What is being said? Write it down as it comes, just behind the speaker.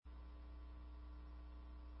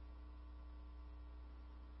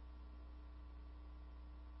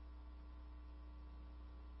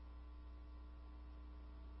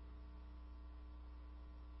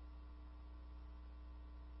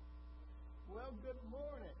Well, good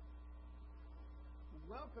morning.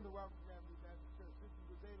 Welcome to Robertson Avenue Baptist Church. This is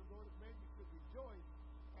the day the Lord has made. We should rejoice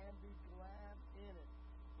and be glad in it.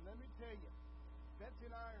 Let me tell you, Betsy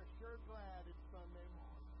and I are sure glad it's Sunday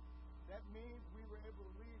morning. That means we were able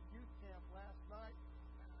to leave youth camp last night.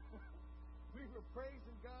 We were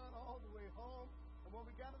praising God all the way home. And when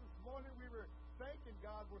we got up this morning, we were thanking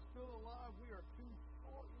God we're still alive. We are 2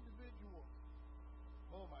 individuals.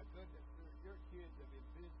 Oh, my goodness. Your kids have been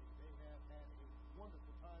busy. They have had a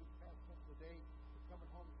wonderful time the past couple of days. They're coming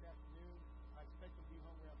home this afternoon. I expect them to be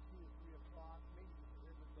home around 2 or 3 o'clock, maybe just a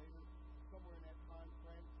little bit later, somewhere in that time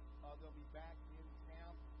frame. They'll be back in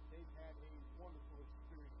town. They've had a wonderful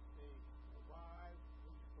experience. They arrived. It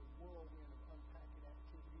was just a whirlwind of unpacking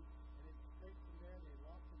activity. And then straight from there, they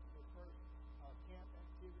launched into their first camp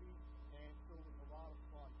activity. And so it was a lot of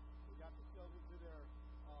fun. They got themselves into their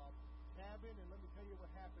cabin, and let me tell you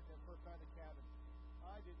what happened that first night at the cabin.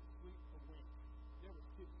 I didn't sleep a wink. There were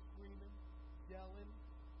kids screaming, yelling,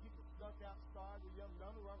 people stuck outside. We're young.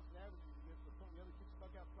 None of Robertson Avenue did this, but some of the other kids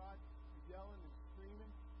stuck outside, yelling and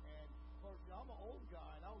screaming. And of course, I'm an old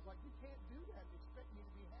guy, and I was like, you can't do that and expect me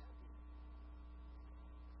to be happy.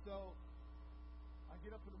 So I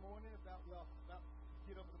get up in the morning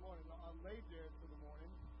get up in the morning. I laid there until the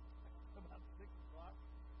morning, about 6 o'clock,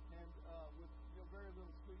 and with very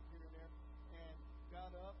little sleep here and there, and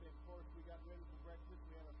got up, and of course we got ready for breakfast.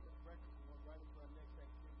 We had a breakfast and went right into our next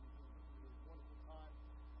activity. It was a wonderful time.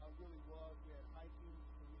 It really was. We had hiking,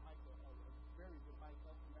 so we hiked a very good hike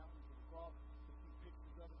up the mountains of the Gulf. You see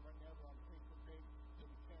pictures of it right now. They're on the Facebook page.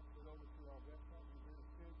 They'll be transferred over to our website very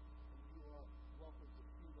soon, and you are welcome to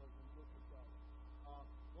see those and look at those.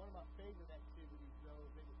 One of my favorite activities, though,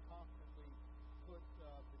 is they would constantly put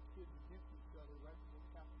the kids against each other right before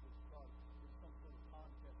captain would start in some sort of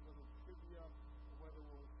contest, whether it was trivia or whether it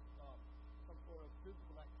was some sort of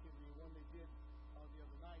physical activity. One they did the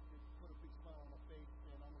other night that put a big smile on my face,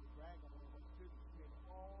 and I'm going to brag on one of those students. He made it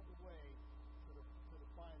all the way to the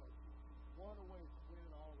finals. He won away from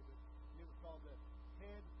winning all of it. And it was called the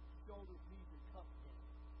head, shoulders, knees, and cup game.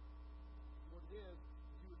 What it is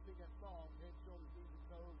you would sing that song, head, shoulders, knees, and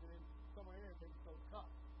toes, and then somewhere in there they would throw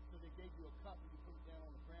cups. So they gave you a cup and you put it down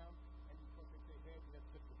on the ground, and you put the head, you have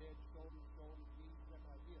to put the head, shoulders, knees, that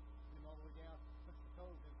idea. Then all the way down, touch the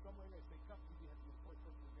toes, and somewhere in there say cup, you have to be the first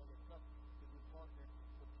person to get a cup to your partner.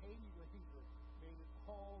 But Katie Weaver made it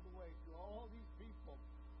all the way through all these people,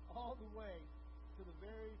 all the way to the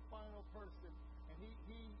very final person. And he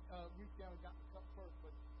reached down and got the cup first,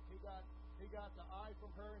 but he got the eye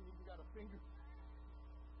from her and even got a finger.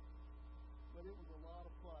 But it was a lot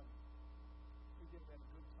of fun. We did have a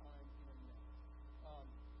good time in a mess.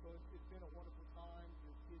 So it's been a wonderful time.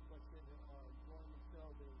 The kids, like I said, are enjoying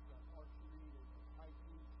themselves. There's archery, there's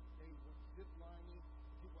hiking, they went zip lining.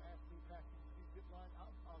 People ask me, Pastor, did you zip line?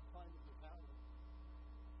 I'll climb with the tower.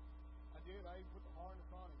 I did. I even put the harness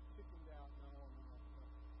on and chickened out. No.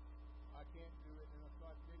 I can't do it. And so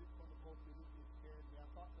I did it from the pulpit. It scared me. I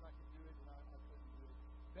thought that I could do it, and I couldn't do it.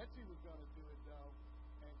 Betsy was going to do it, though,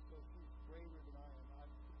 and so she's braver than I am. I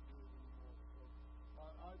couldn't do it anymore. So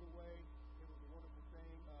either way, it was a wonderful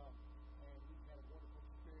thing, and we had a wonderful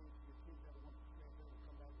experience. Your kids had a wonderful experience. They will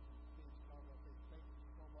come back and finish time. I say thank you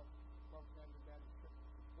so much, Robertson Avenue Baptist Church,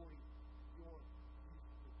 for supporting your youth.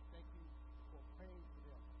 Thank you for praying for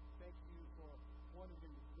them. Thank you for wanting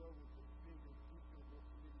them to grow into bigger, deeper, more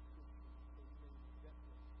committed Christians. So you may invest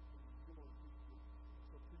in your youth.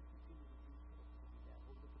 So please continue to do so.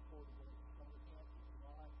 We're looking forward to going to summer camp in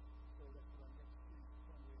July. So that's our next week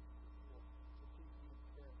fundraiser for. So please be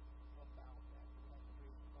there about that. We're not going to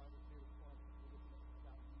raise quite a bit of funds. We're looking at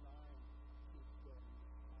about 9 kids going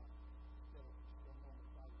this time instead of a normal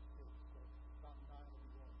 5 or 6. So about 9 will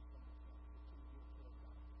be going to summer camp. So please be there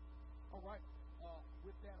about it. All right.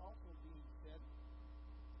 With that also being said,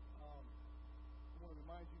 I want to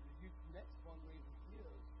remind you the youth next fundraiser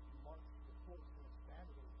is March the 4th, on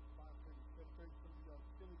Saturday, 5:30, 7:30. It's going to be on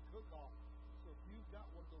Philly Cook-Off. So if you've got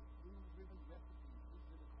one of those blue ribbon recipes, blue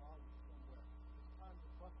ribbon closet somewhere, it's time to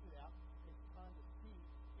bust it out. It's time to see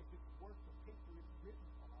if it's worth the paper it's written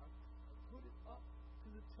on, and put it up to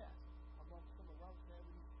the test among some of Robertson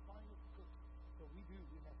Avenue's finest cooks. So we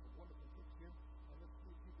have some wonderful cooks here. And let's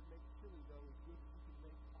see if you can make chili, though, as good as you can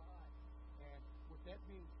make pie. And with that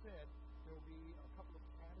being said, there will be a couple of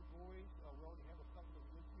categories. We already have a couple of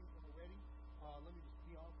listed already. Let me just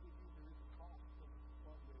be honest with you. There is a cost for the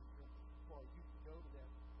fundraiser for you to go to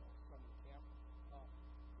that summer camp.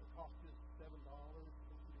 The cost is $7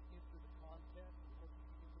 for you to enter the contest. And of course, if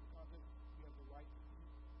you enter the contest, you have the right to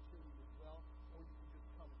eat chili as well. Or you can just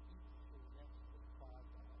come and eat the chili. That's just $5.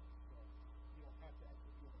 So you don't have to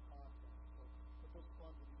actually be in the contest. So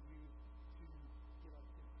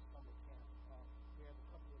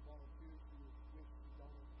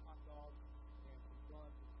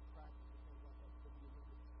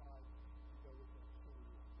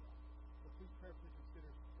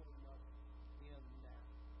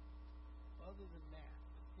other than that,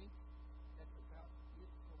 I think that's about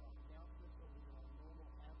it for our announcements over in our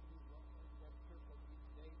normal happenings. We have church over each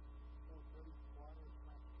day, 4:30 water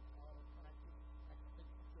practice, actually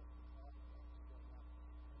takes the church to water practice right now.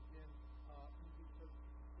 And then evening service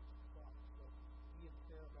at 6 o'clock. So be in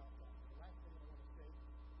prayer about that. And the last thing I want to say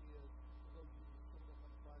is, for those of you who showed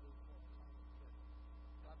up on Friday for our time of prayer,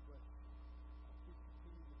 God bless you. Please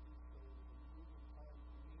continue to do so. It was a moving time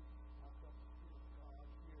for me. I felt the Spirit of God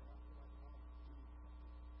here. I feel like God is doing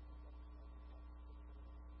something. I felt the love of God is going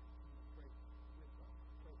on. You pray with us.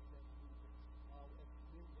 Pray for that movement. As the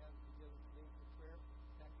men gather together today for prayer,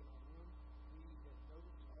 back in our room, we have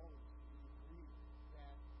noticed all of us, we agree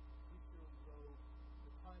that we feel as though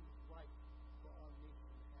the time is right for our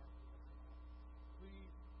nation to have revival.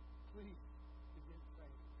 Please, please begin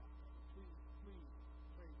praying about that. Please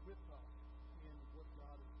pray with us in what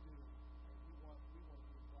God is doing. And we want to be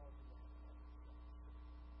involved in that.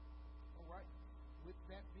 All right. With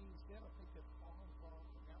that being said, I think that's all of our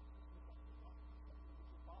announcements. If I forgot something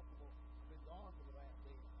which is possible, I've been gone for the last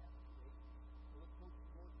day and a half today. So let's go to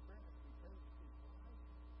the Lord's Prayer as we pray with people. Right?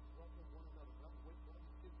 Welcome one another. But I'm going to wait for all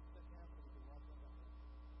the kids to sit down so we can rise up that way.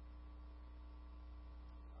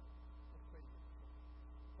 Let's pray together.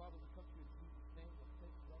 Father, we come to you in Jesus' name. Let's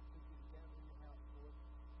thank you, God, for you to gather in your house, Lord.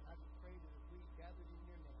 And I just pray that as we gathered in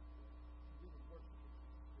your name, Lord, we would worship in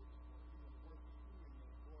Jesus' Lord. We want to worship in your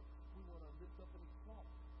name, Lord. We want to lift up and exalt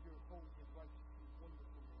your holy and righteous and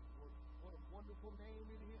wonderful name, Lord. What a wonderful name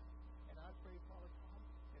it is. And I pray, Father God,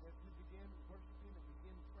 that as we begin worshiping and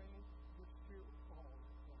begin praying, your Spirit will fall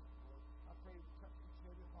upon us, Lord. I pray you touch each and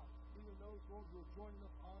every heart. Even those, Lord, who are joining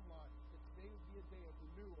us online, that today would be a day of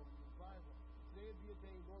renewal and revival. Today would be a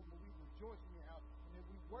day, Lord, where we rejoice in your house and that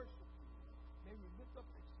we worship you. May we lift up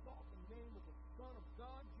and exalt the name of the Son of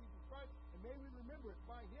God, Jesus Christ, and may we remember it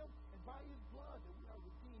by him and by his blood that we are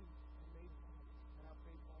redeemed and made whole. And I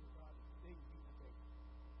pray, Father God, that today would be the day.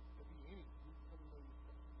 There be any who come to know you,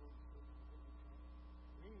 Lord, for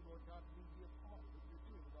any, Lord God, who need to be a part of what you're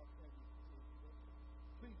doing in our families.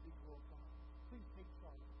 Please be glorified. Please take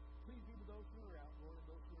charge. Please be with those who are out, Lord, and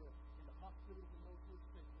those who are in the hospitals and those who are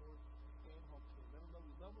sick, Lord, and staying home today. Let them know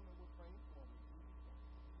we love them and we're praying for them. In Jesus' name.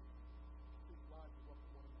 Please rise and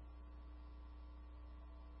welcome one another.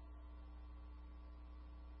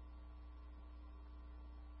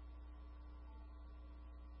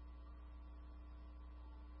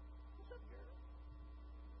 What's up, girl?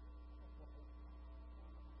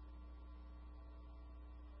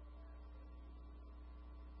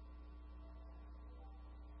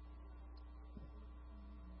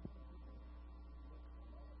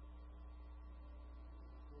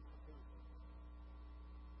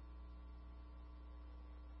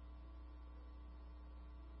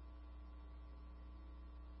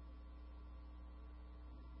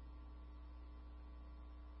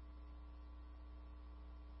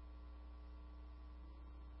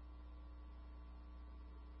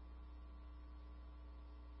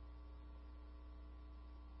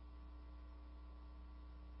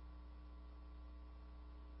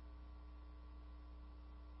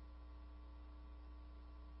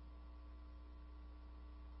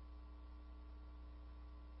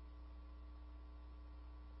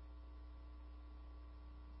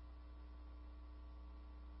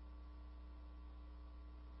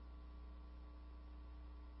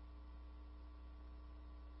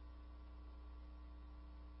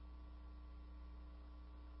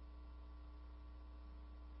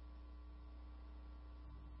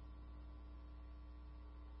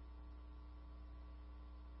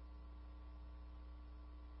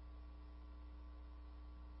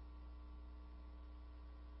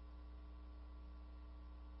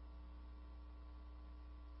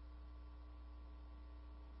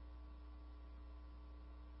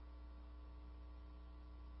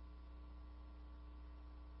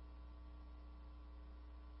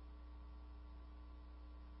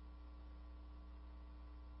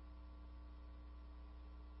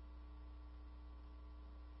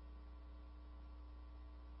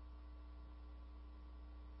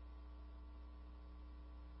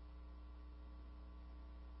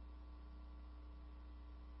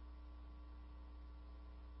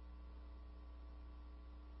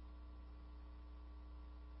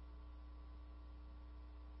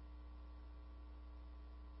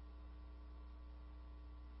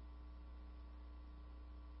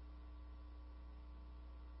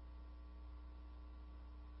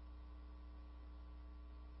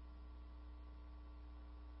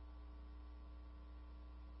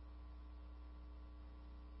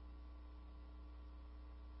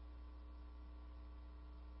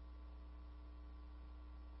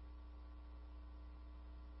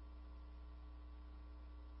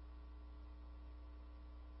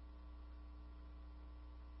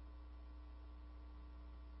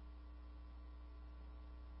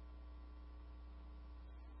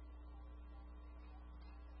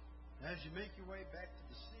 As you make your way back to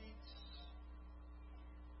the seats,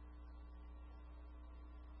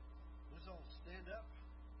 let's all stand up.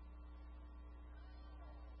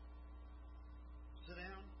 Sit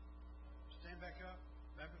down. Stand back up.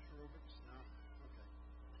 Baptist aerobics? No?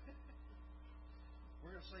 Okay.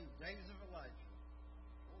 We're going to sing Days of Elijah.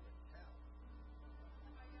 Holy cow.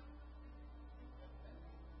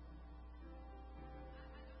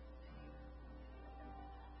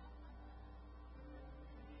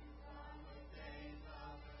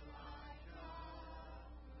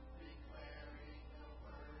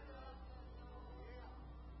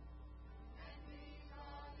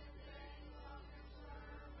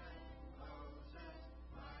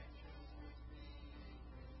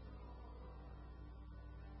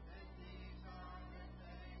 These are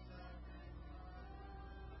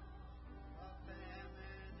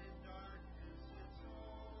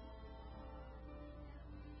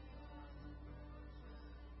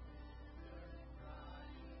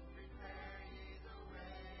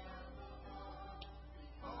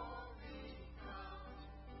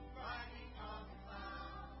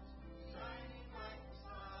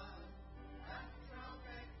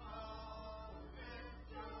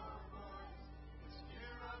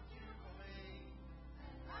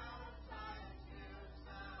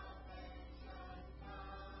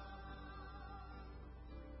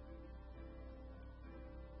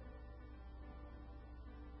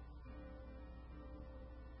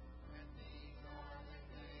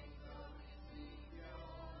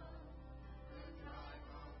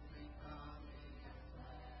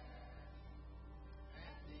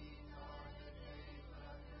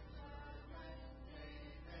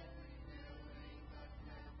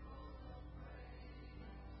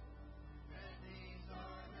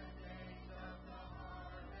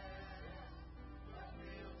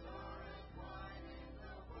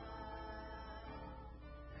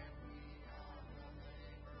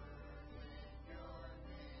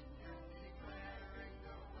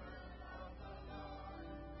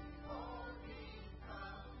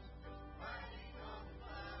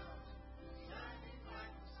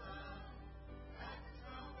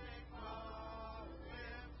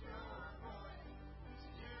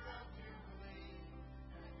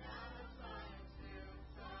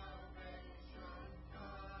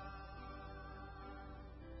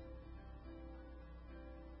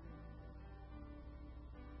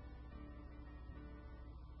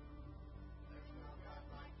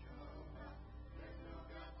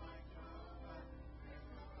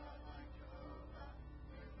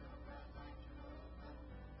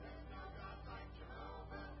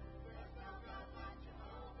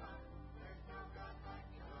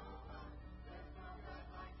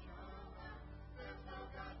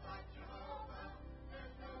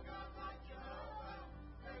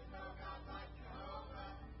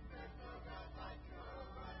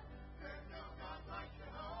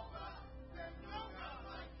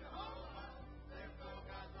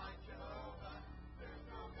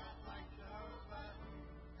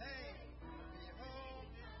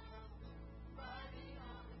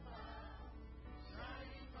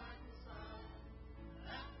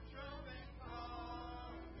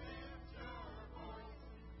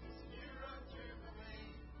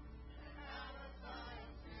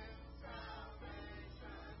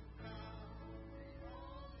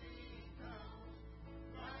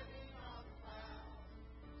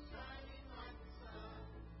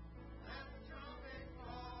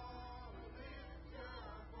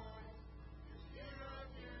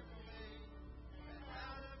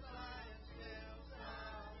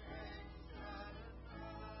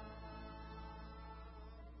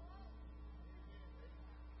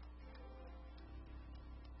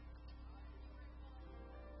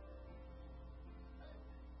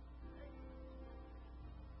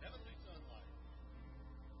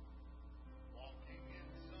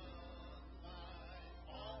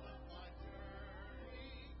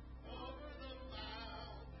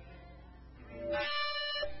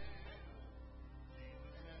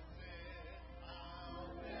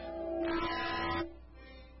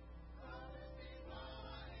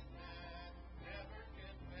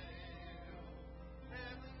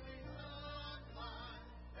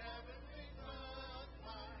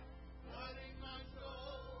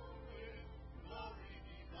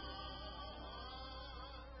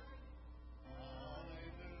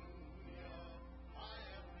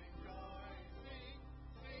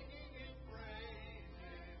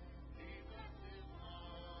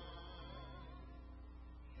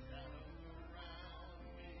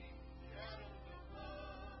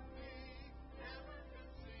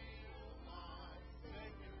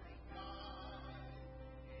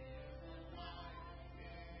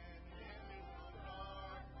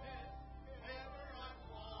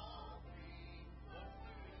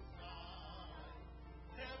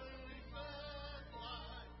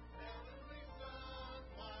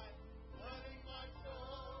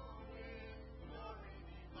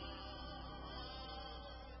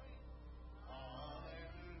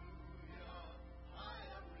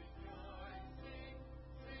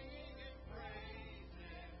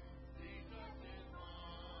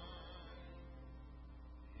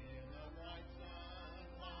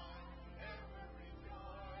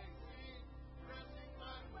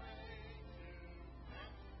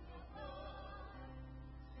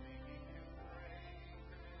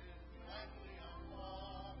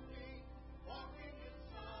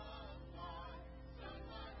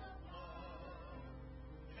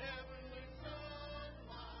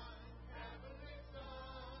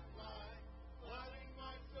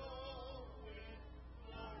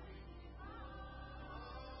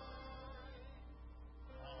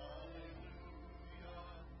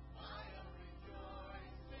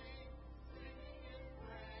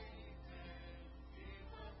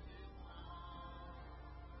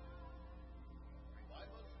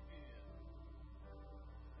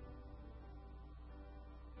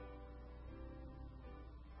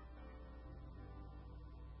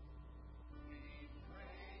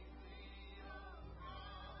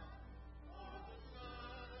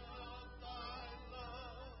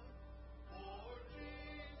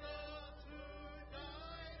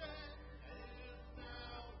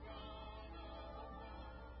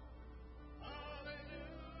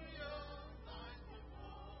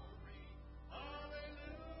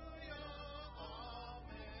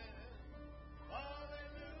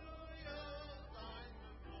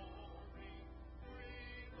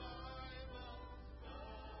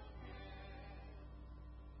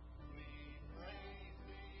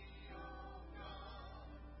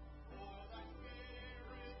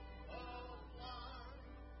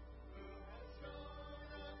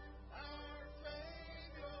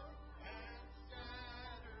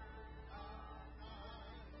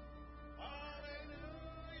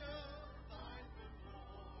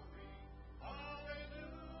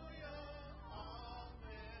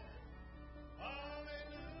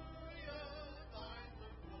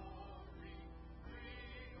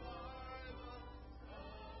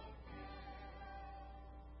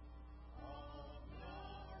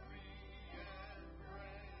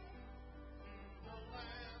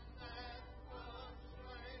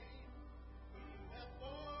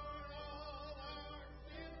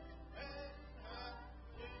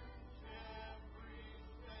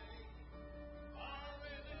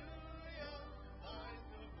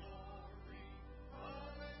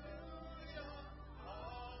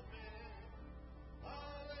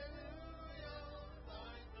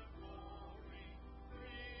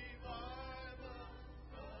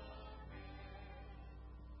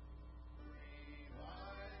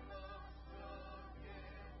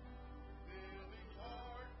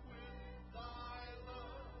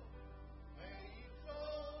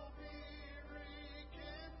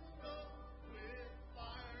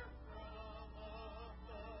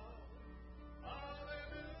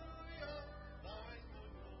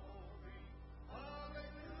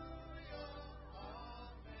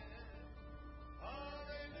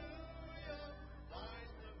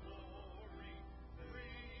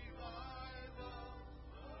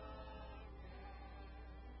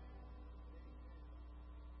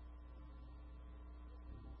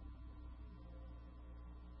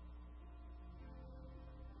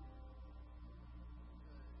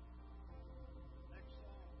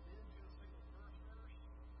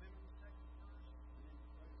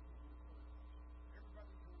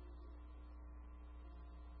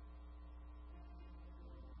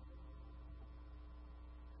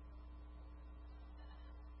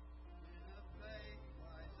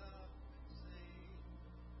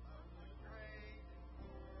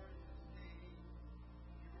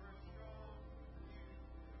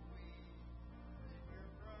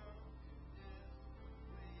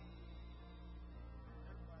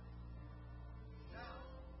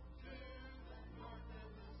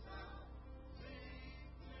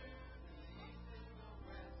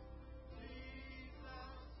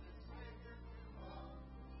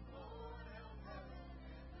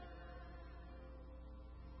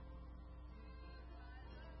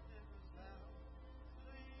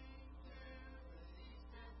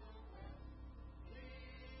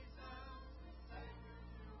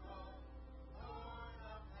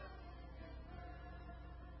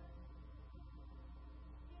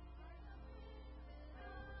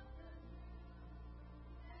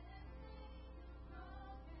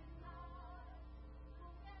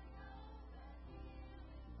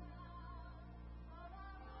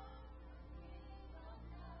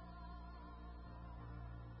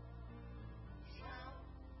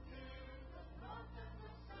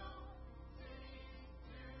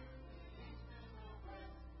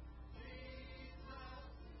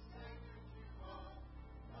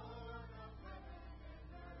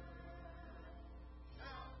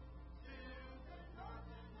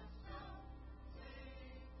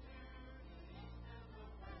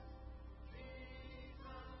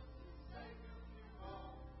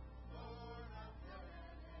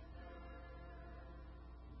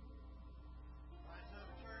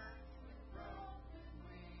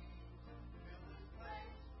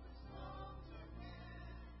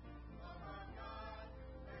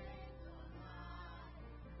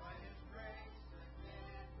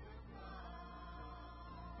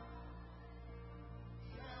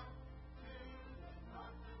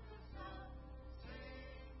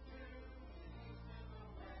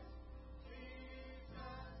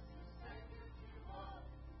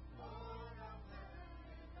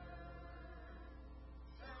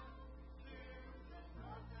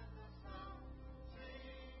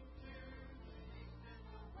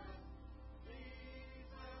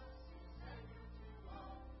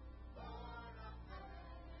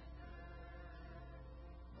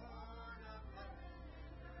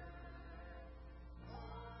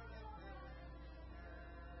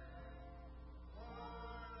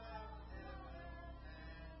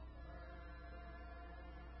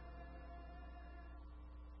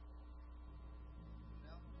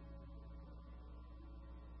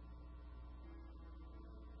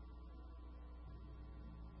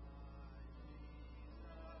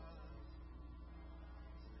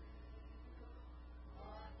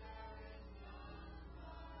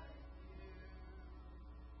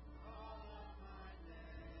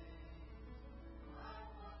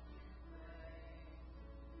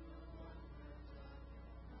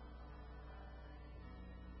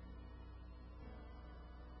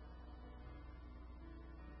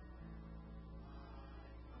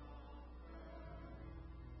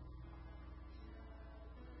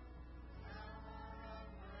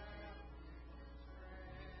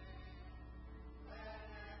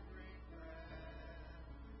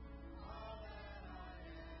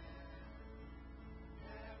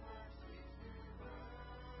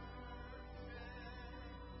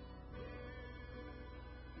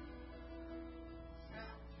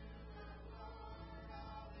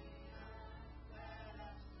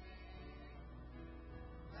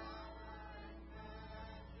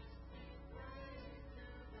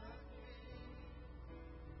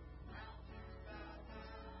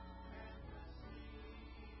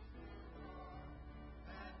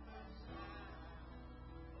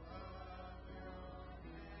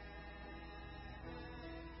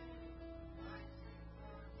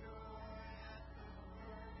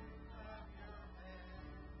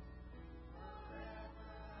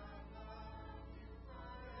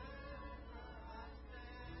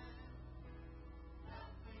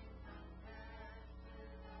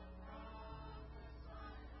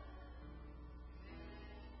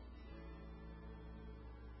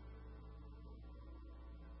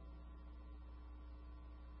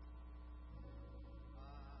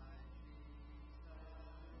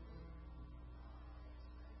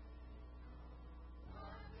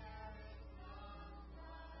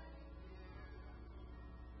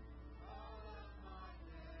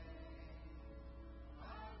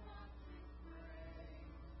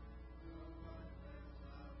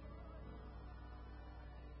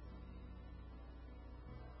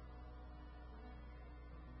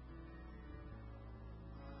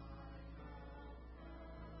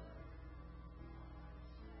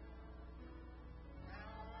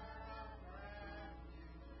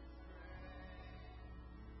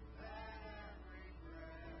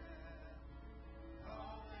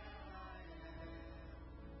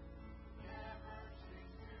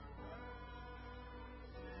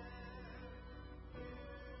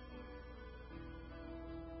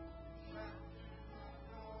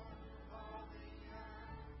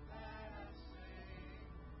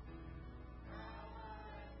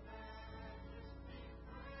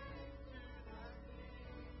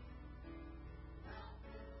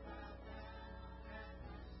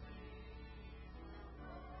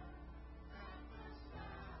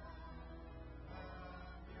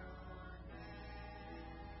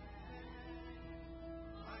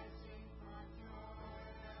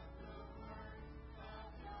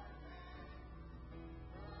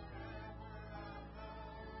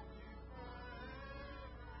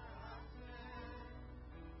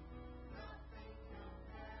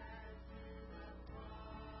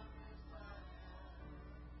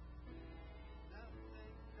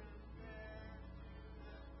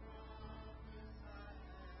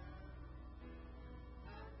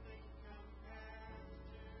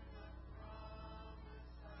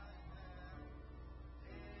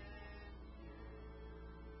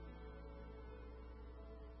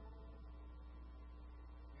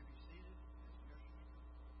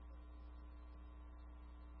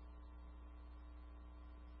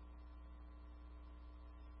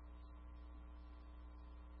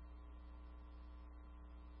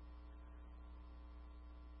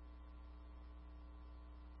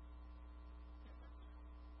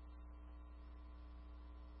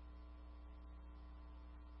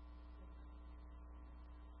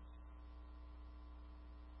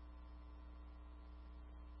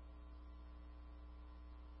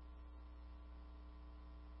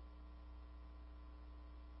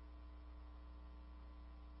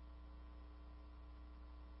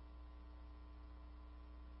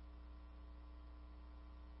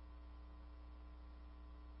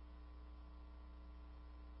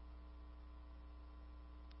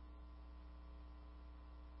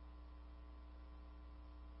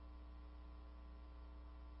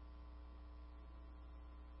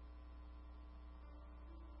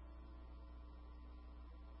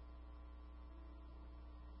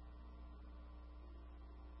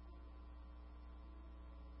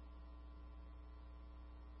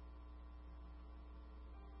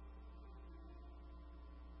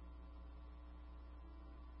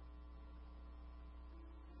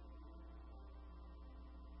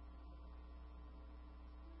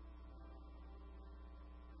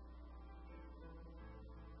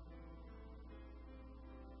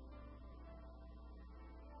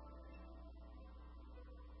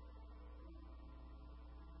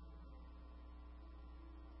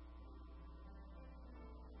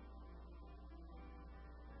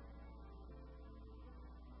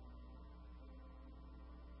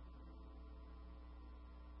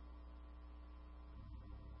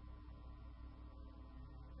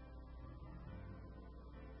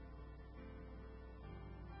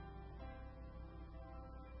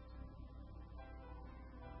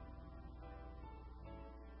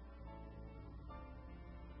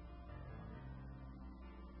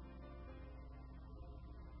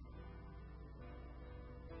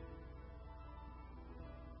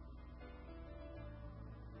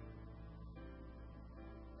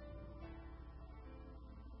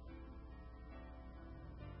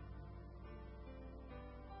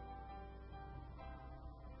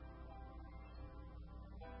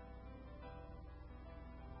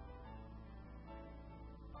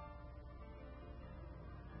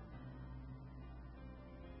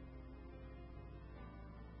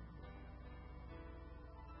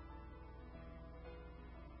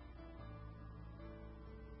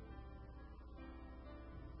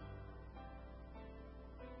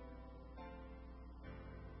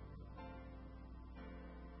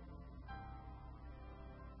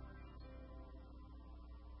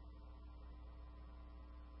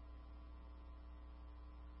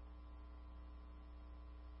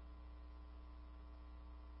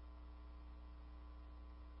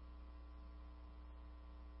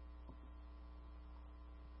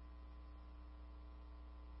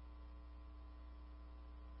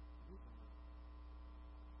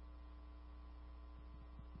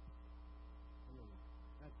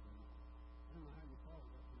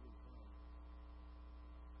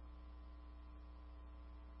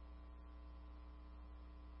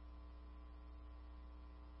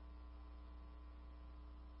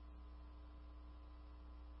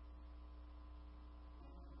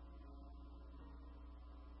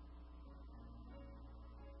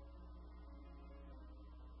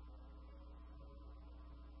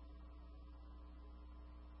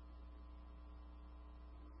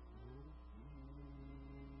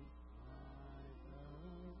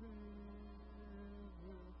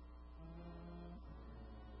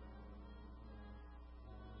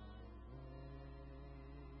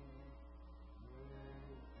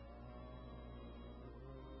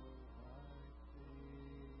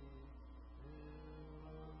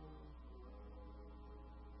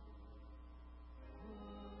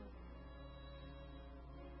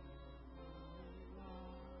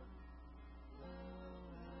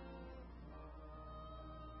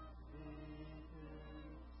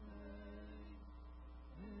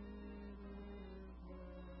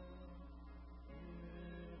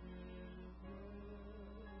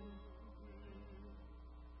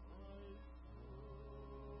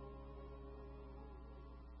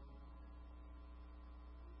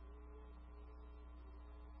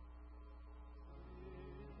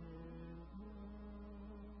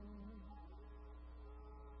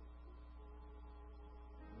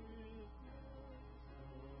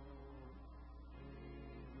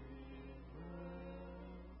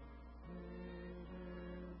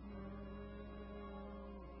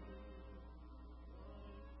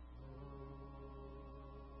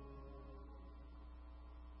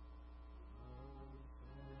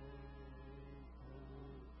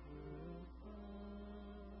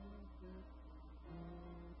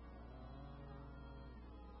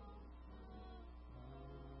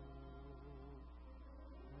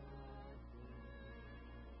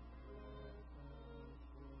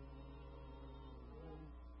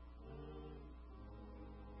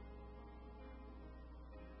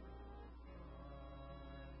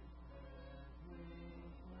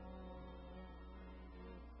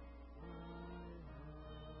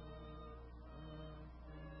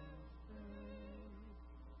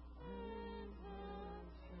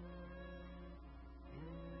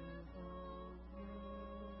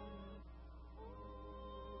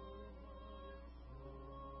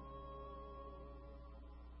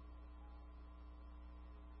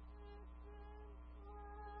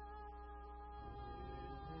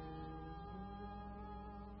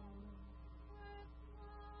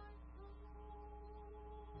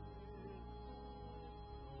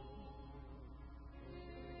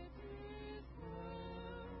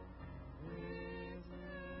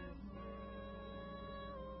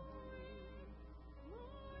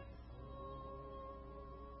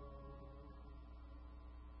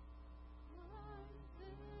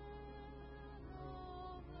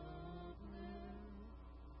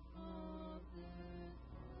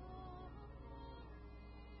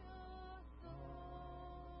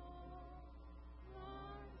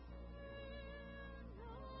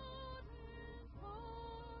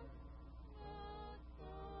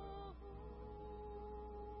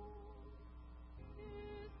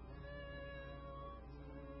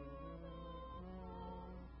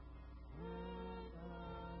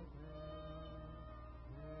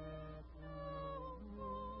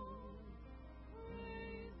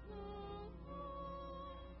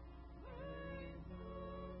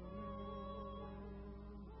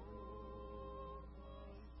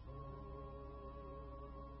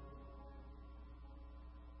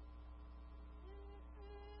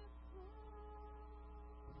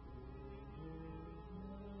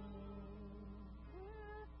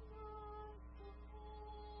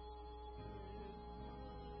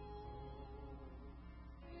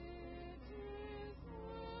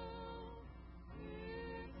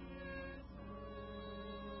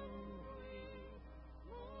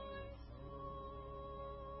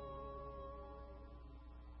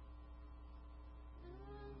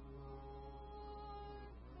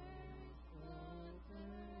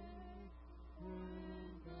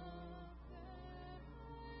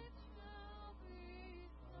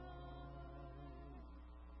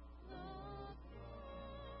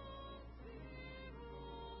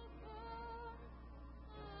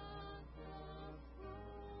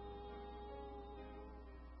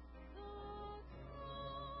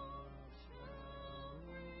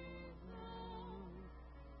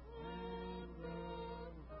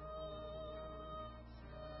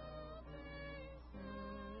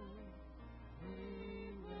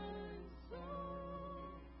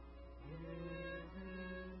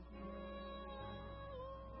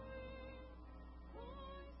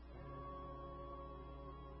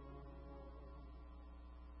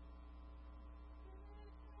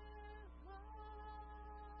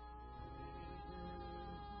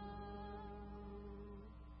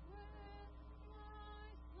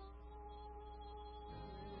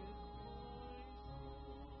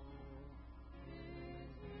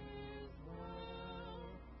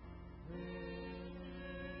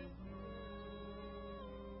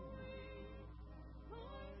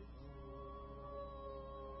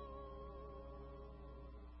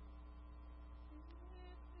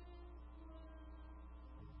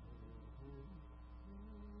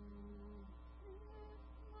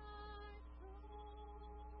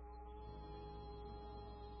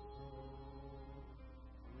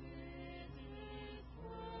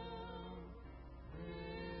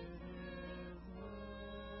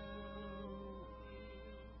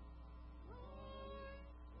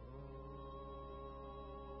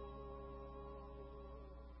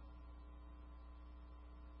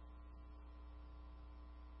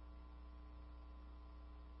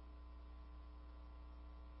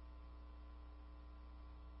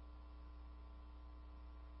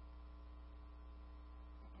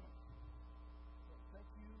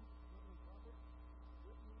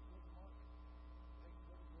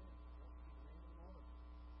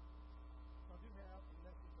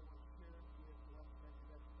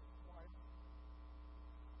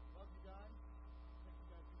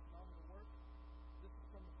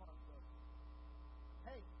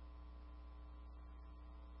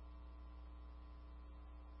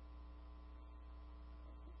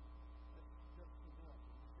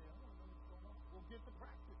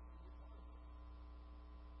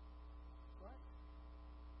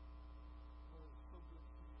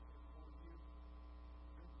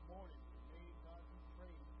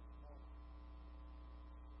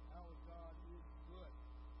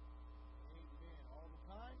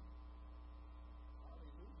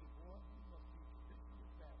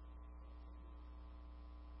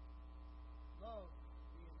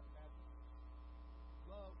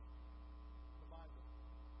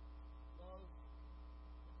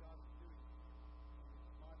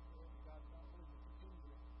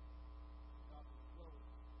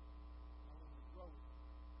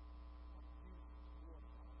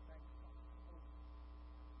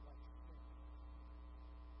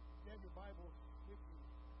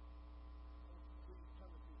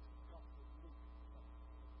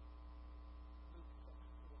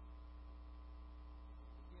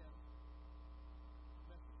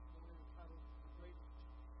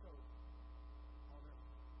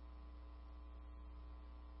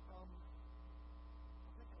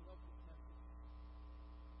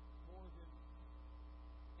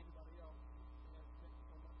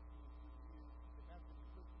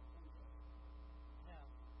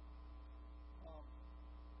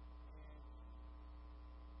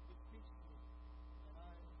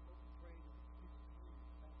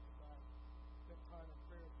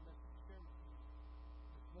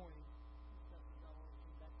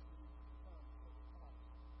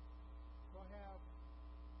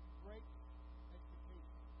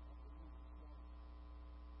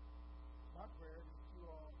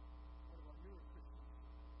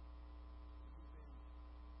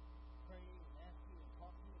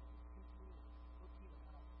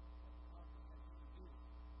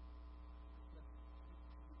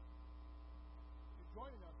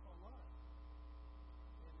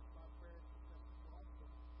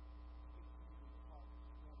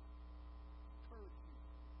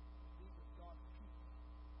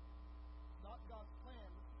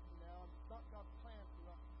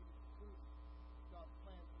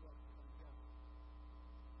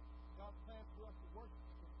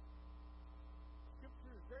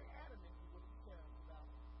Spirit, very adamant in what he says about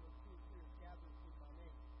those 2 or 3 are gathered in my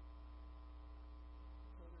name.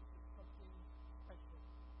 So there's just something special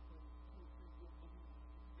when 2 or 3 real believers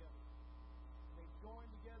get together. And they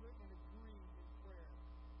join together and agree in prayer.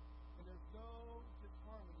 And there's no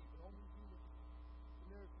disharmony, but only unity.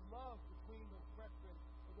 And there's love between those brethren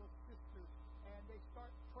or those sisters. And they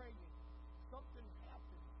start praying. Something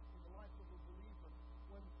happens in the life of a believer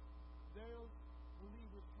when those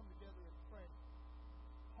believers come together and pray.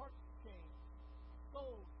 Hearts change,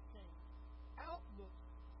 souls change, outlooks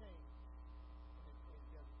change, and they pray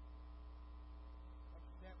together.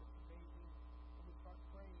 After that, it's amazing. When we start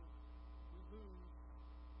praying, we lose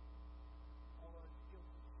all our guilt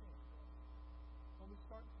and sin. When we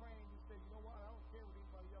start praying, we say, you know what? I don't care what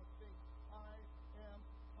anybody else thinks. I am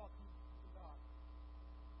talking to God.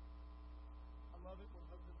 I love it when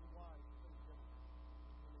husbands and wives pray together.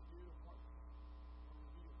 When they do, their hearts are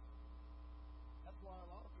revealed. That's why a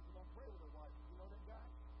lot of people don't pray with their wives. You know that guy?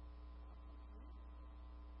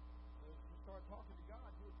 If you start talking to God,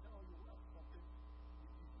 he'll tell you something you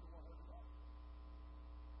don't want her to know.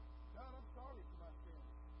 God, I'm sorry for my sins.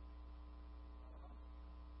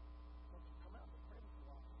 Something come out, but pray with your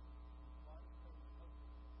wife. Wife, pray with your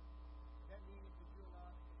husband. That means that you're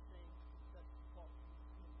not ashamed to confess your faults to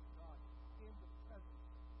God in the presence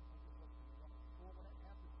of your husband and wife. Well, when that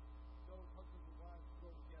happens, those husbands and wives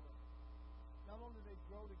grow together. Not only do they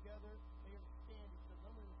grow together, they understand each other.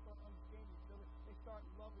 Not only do they start understanding each other, they start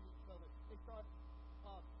loving each other. They start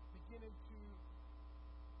beginning to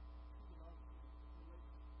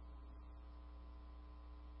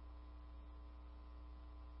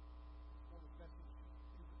one of the messages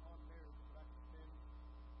is on marriage, but I could spend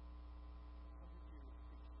 100 years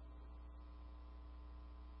preaching on marriage.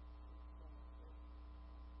 So much there.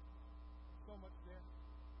 So much there.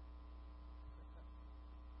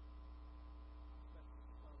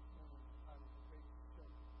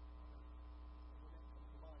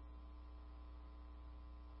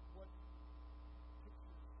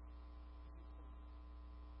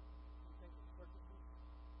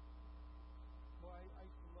 I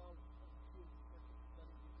used to love kids circuses. I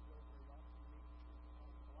didn't get to go very often, maybe 2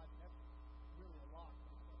 times in my life. That's really a lot. I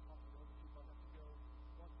was talking to other people. I got to go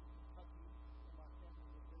once to Kentucky when my family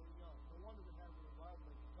was very young. No wonder they had a revival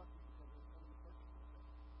in Kentucky because there were so many circuses there.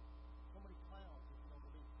 So many clowns, if you know what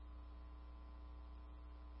I mean.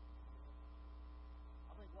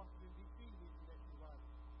 I think Washington, D.C. needs the next revival.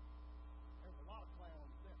 There's a lot of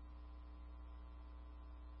clowns there.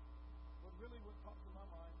 But really what pops in my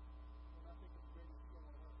mind when I think of the greatest show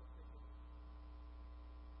on earth, I think of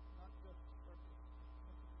not just circus,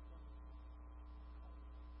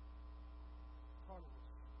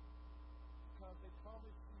 carnivals. Because they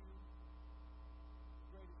promise you the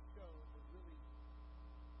greatest show, but really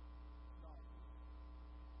not.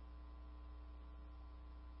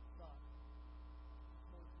 God.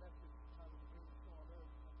 Lord's message entitled The Greatest Show on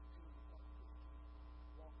Earth has to do with our Christian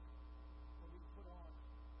walk, where we put on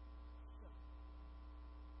show.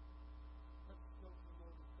 Let's go to the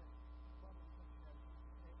Lord in prayer. Father, we come to you now in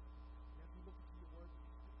Jesus' name. And as we look into your word, you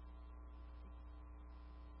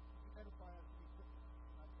edify us to be Christians.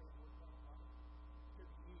 And I pray, Lord God Almighty, there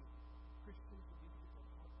be me, Christians who need to become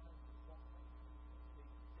sometimes and walk like you and say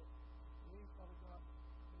you did. We, Father God, we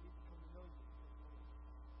need to come to know you as Lord.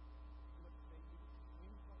 Let us say you. We,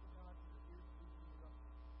 Father God, to the ears to you up.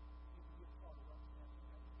 You can be a part of us now. You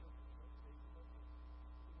have to go to church day to day. We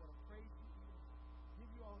want to praise you.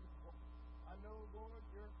 Give you all the glory. I know, Lord,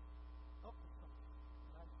 you're up to something.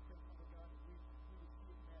 And I just pray, Father God, that we would see it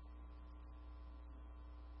manifest.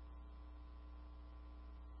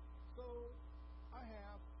 So, I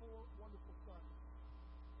have 4 wonderful sons.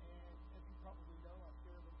 And as you probably know, I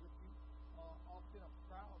share them with you. Often I'm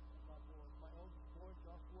proud of my boys. My oldest boy,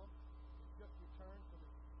 Joshua, has just returned from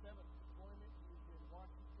his 7th deployment. He was in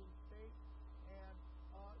Washington State. And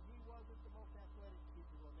he wasn't the most athletic kid in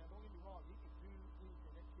the world. Now, don't get me wrong. He could do anything.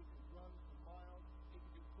 That kid could run for miles. He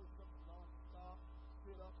could do push-ups non-stop,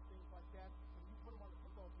 sit-ups, things like that. When you put him on the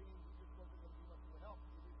football team, he just wasn't going to be much of a help.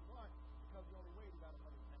 The reason why? Because he only weighed about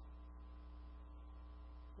 100 pounds.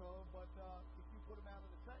 So, but if you put him out in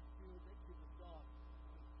the track field, that kid was gone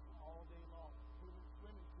all day long. Put him in the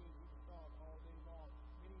swimming team, he was gone all day long.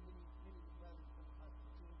 Many letters from the high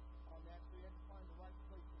school team on that. So you had to find the right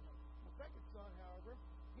place for him. My second son, however,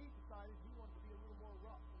 he decided he wanted to be a little more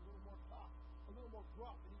rough, a little more tough, a little more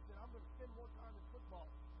gruff. And he said, I'm going to spend more time in football.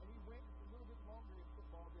 And he went a little bit longer in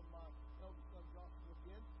football than my eldest son Joshua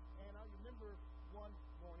did. And I remember one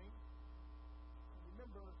morning,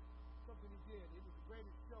 something he did. It was the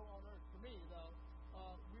greatest show on earth to me, though.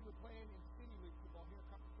 We were playing in City League football here in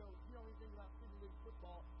Copper. You know anything about City League football?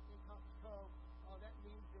 football in Cotton Cove, that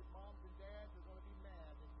means that moms and dads are going to be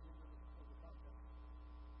mad at the end of the contest.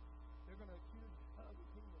 They're going to accuse the other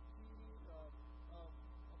team of cheating, of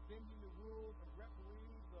bending the rules, of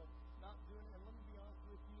referees, of not doing it. And let me be honest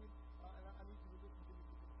with you, and I need you to listen to me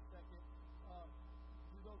for just a second.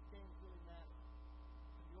 Do those games really matter?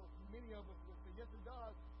 Many of us will say, yes, it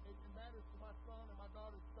does. It matters to my son and my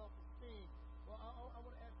daughter's self-esteem. Well, I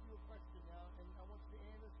want to ask you a question now, and I want you to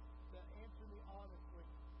answer me honestly.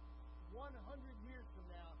 100 years from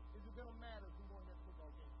now, is it going to matter who won that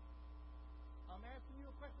football game? I'm asking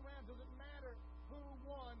you a question right now. Does it matter who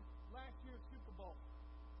won last year's Super Bowl?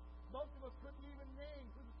 Most of us couldn't even name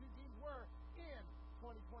who the two teams were in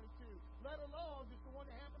 2022, let alone just the one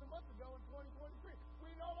that happened a month ago in 2023.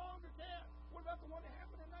 We no longer care. What about the one that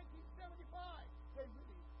happened in 1975? They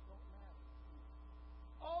really don't matter.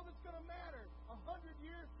 All that's going to matter 100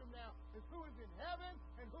 years from now is who is in heaven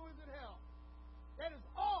and who is in hell. That is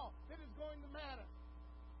all that is going to matter.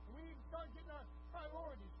 And we need to start getting our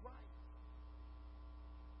priorities right.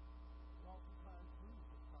 We oftentimes lose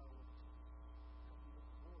those priorities because we look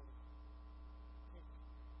forward to it.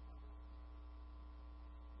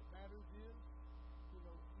 What matters is who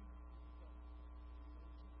knows Jesus is the best.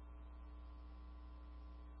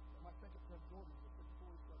 My second son, Jordan, was a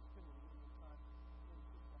story for us similar to one time in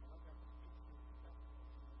football. I got the picture of the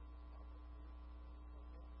basketball team.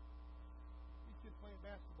 These kids playing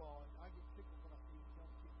basketball, and I get tickled when I see these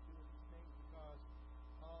young kids doing these things because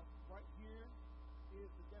right here is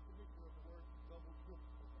the definition of the word double dribble.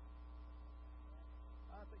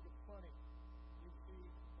 I think it's funny. You see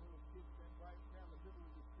one of those kids right down the middle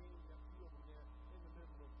of the screen, that field over there, in the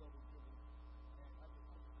middle of double dribbling. And I just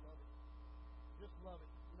love it. Just love it.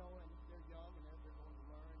 You know, and they're young and they're going to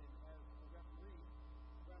learn. And as a referee,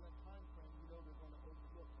 around that time frame, you know they're going to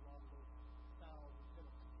overlook a lot of those fouls and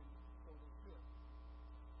penalties, and so they should.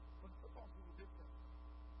 But football's a little different.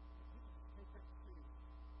 People just take that seriously.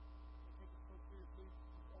 They take it so seriously,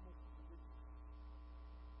 it's almost ridiculous.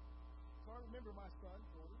 So I remember my son,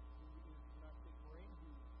 Jordan, who is a United States Marine,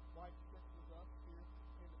 whose wife worked with us here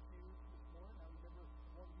in the pews this morning. I remember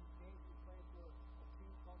one of these games he was playing for a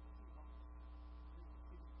team called the Seahawks.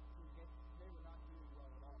 They were not doing well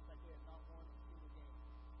at all. In fact, they had not won a single game.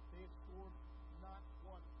 They had scored not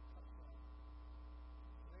one touchdown.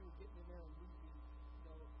 They were getting in there and losing,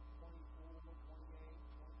 24, 28,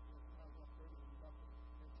 sometimes 30 and nothing.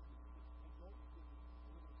 And Jordan did a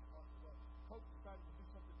little responsible. Coach decided to do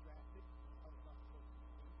something drastic. I was not supposed to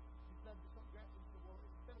do. He decided to do something drastic. He said, well,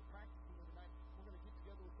 instead of practicing every night, we're going to get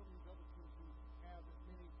together with some of these other teams who have as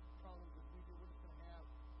many problems as we do. We're just going to have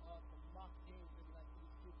some mock games every night for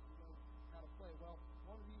these kids to know how to play. Well,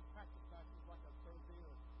 one of these practice nights was like a Thursday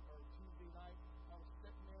or a Tuesday night. I was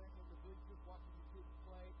sitting there in the bleachers watching the kids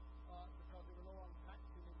play because they were no longer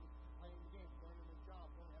practicing. They were playing the game, learning their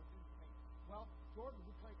job, learning how to do the thing. Well, Jordan,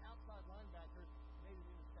 who played outside linebacker, made an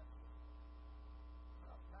interception.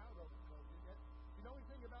 I'm proud of him because you know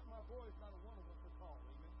anything about my boys, not a one of us will call,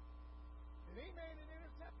 amen? And he made an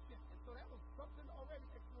interception. And so that was something already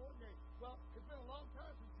extraordinary. Well, it's been a long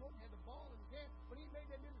time since Jordan had the ball in his hand, but he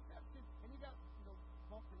made that interception, and he got,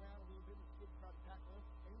 bumped around a little bit, and the kid tried to tackle him,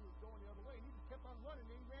 and he was going the other way, and he just kept on running,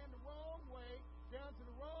 and he ran the wrong way, down to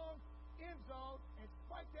the wrong end zone, and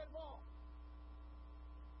spiked that ball.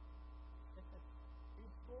 He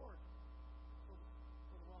scored for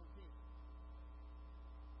the wrong team.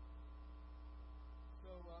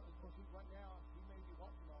 So, of course, right now, he may be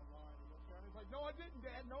watching online, and he's like, no, I didn't,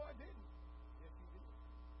 Dad. No, I didn't. Yes, you did.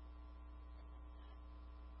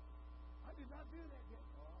 I did not do that, Dad.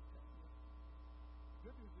 Oh, I'll tell you.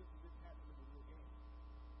 Good news is it didn't happen in the real game.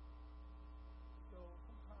 So,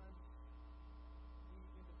 sometimes we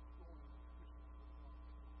end up scoring Christians with one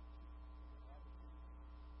attitude.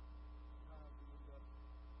 Sometimes we end up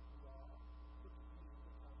looking at people,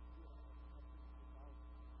 sometimes we realize how people are valued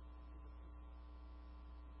in the people.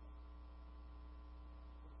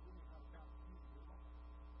 But it's really not about you at all.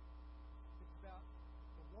 It's about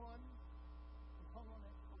the one who hung on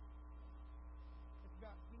that cross. It's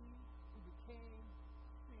about he who became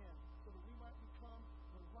sin so that we might become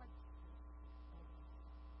the righteousness of him.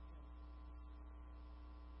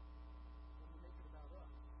 When we make it about us,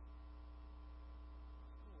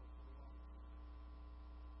 it's for the wrong thing.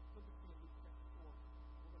 Look at me in Luke chapter 4.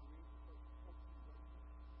 We're going to read the first 14 verses.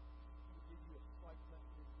 I'm going to give you a slight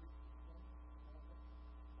lesson in Greek this morning.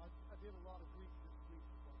 I did a lot of Greek this week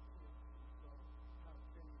with my kids, and so kind of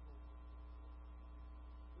spending those verses.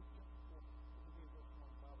 Luke chapter 4, beginning of verse 1,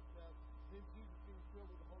 the Bible says, then Jesus, being filled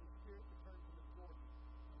with the Holy Spirit, returned from the Jordan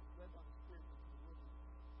and was led by the Spirit into the wilderness,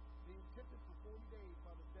 being tempted for 40 days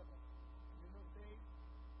by the devil. And in the first days,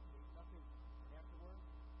 he ate nothing. And afterwards,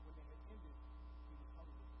 when they had ended, he was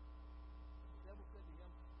hungry. The devil said to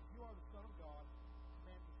him, "If you are the Son of God,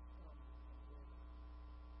 command this stone to become bread."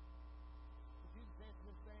 But Jesus answered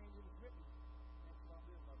him, saying, "It is written, man shall not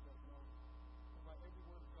live by bread alone, but by every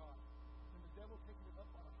word of God." Then the devil, taking it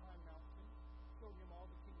up on a high mountain, showed him all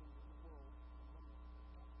the kingdoms of the world and wonders of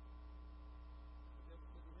God. The devil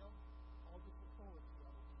said to him, "All this authority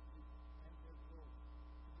I will give you, and their glory,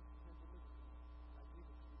 for this has been delivered to me. I give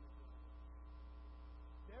it to you in your hands.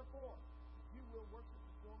 Therefore, if you will worship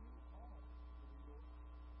before me, all will be yours."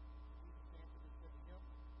 Jesus answered and said to him,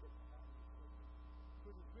 "Sit down and serve. For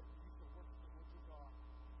it is written, you shall worship the Lord your God,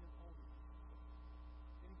 him only you shall serve."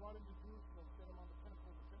 Then he brought him to Jerusalem, set him on the pinnacle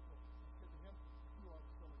of the temple, and said to him, "If you are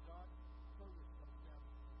the Son of God, throw yourself down.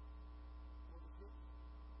 For it is written,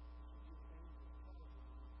 you shall give angels charge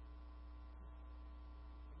over you.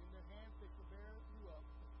 And in their hands they shall bear you up,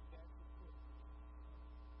 and shall dash your foot against the stone."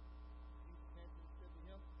 Jesus answered and said to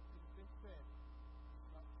him, "It has been said, do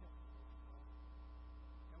not tempt the Lord your God."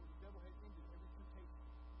 Now when the devil had ended every temptation,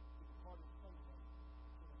 he departed from him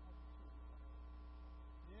to an opportunity.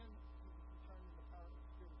 Then Jesus returned in the power of the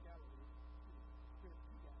Spirit of Galilee,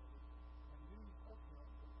 and news of him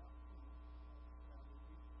went out to the surrounding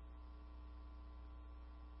region.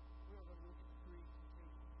 We are going to look at the three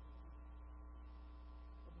temptations of Jesus.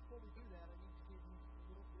 But before we do that, I need to give you a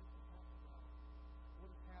little bit of background. What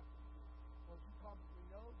has happened? Well, as you probably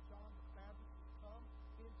know, John the Baptist has come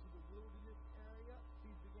into the wilderness area.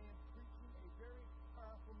 He began preaching a very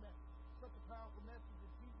powerful message. Such a powerful message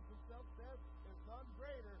that Jesus himself says, "There's none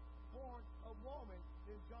greater born of woman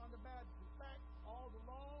than John the Baptist." In fact, all the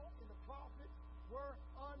law and the prophets were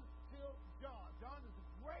until John. John is the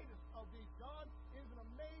greatest of these. John is an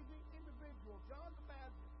amazing individual. John the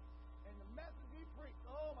Baptist. And the message he preached,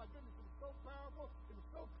 oh my goodness, it was so powerful, it was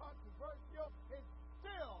so controversial, it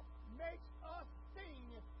still makes us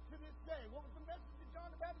sing to this day. What was the message that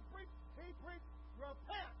John the Baptist preached? He preached,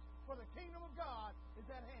 repent, for the kingdom of God is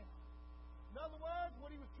at hand. In other words,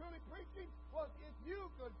 what he was truly preaching was if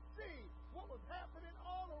you could see what was happening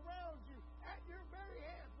all around you, at your very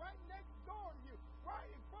hands, right next door to you, right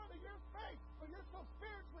in front of your face, but you're so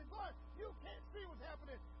spiritually blind, you can't see what's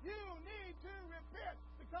happening. You need to repent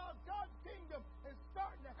because God's kingdom is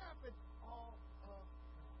starting to happen all around.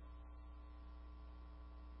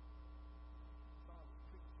 John was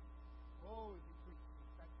preaching. Oh, is he preaching?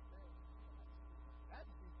 In fact, today,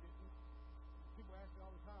 Sadducees didn't. People ask me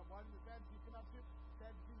all the time, why did the Sadducees come out here? The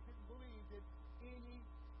Sadducees didn't believe that any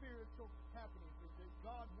spiritual happenings, that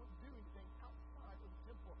God wouldn't do anything outside of the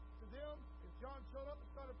temple. To them, if John showed up and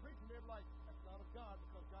started preaching, they were like, that's not of God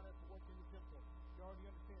because God has to work in the temple. You already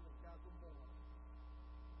understand those guys were morons.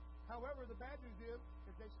 However, the bad news is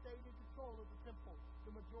that they stayed in control of the temple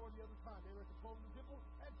the majority of the time. They were in control of the temple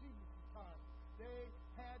at Jesus' time. They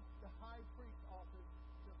had the high priest office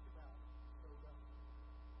just about. So it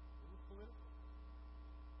was political.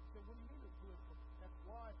 So what do you mean it's political? That's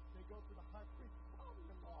why they go to the high priest,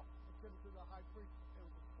 father-in-law, instead of to the high priest. There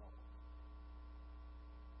was a cross.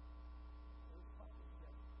 There was problems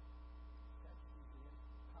that usually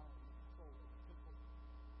in power and control of the temple.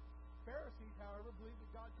 Pharisees, however, believed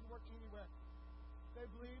that God can work anywhere. They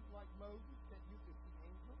believed, like Moses, that you could see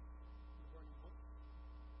angels in the burning bush.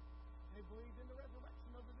 They believed in the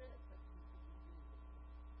resurrection of the dead. That you could do anything.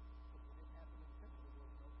 But it didn't happen in the temple. There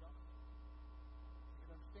was no God. You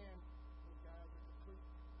can understand those guys are complete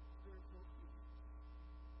spiritual idiots.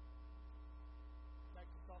 In fact,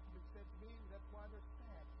 it's often been said to me that's why they're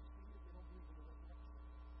sad. You see, if they don't believe in the resurrection.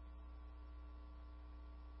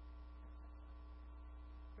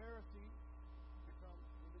 Pharisees become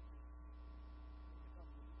religious. They become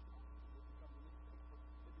religious. They become religious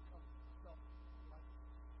experts. They become self-righteous.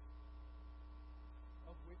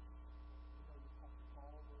 Of which, you know, the Apostle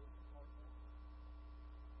Paul was a part of.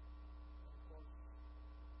 And of course,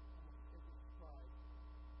 almost every scribe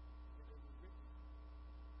that ever written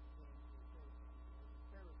came to the Pharisees. Every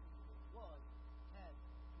Pharisee that there was had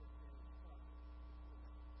to have been a scribe.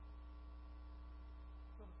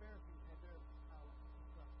 So the Pharisees had their power in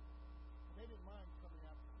Christ. And they didn't mind coming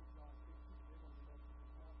out to see John preaching. They wanted to know if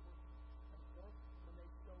this John working. And of course, when they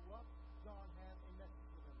show up, John had a message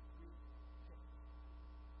for them. Repent.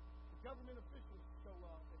 The government officials show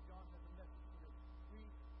up, and John has a message for them.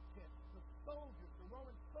 Repent. The soldiers, the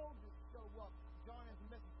Roman soldiers show up. John has a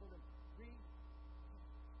message for them. Repent.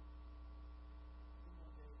 Then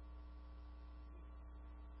one day, Jesus,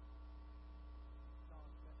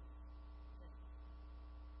 John's message changed.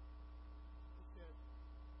 He said,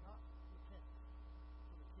 not repent,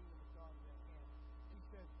 for the kingdom of God is at hand. He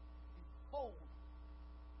said, behold,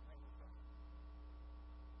 Lamb of God.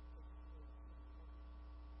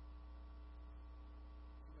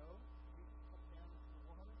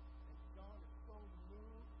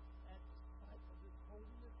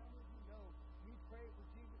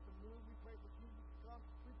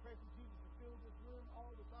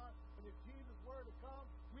 were to come,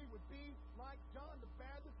 we would be like John the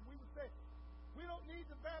Baptist. We would say, we don't need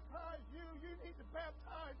to baptize you. You need to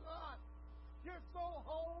baptize us. You're so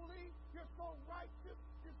holy. You're so righteous.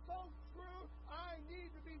 You're so true. I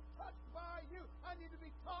need to be touched by you. I need to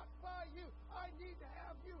be taught by you. I need to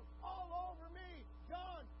have you all over me.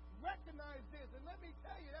 John recognized this. And let me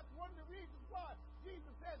tell you, that's one of the reasons why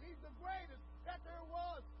Jesus says he's the greatest that there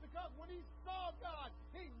was. Because when he saw God,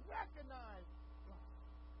 he recognized God.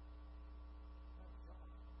 That's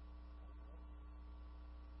John.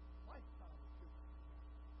 Lifetime of preaching.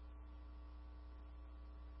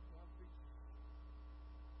 John preaches.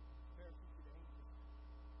 Pharisees get angry.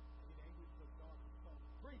 They get angry because John is the son of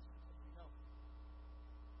a priest, as we know.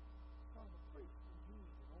 Son of a priest in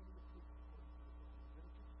Jews, and only a priest according to the book of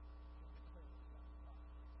Leviticus can declare God's life.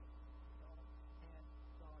 God and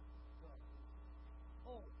God does.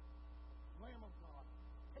 Oh, Lamb of God,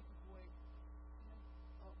 taketh away sin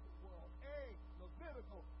of the world. A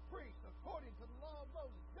Levitical priest, according to the law of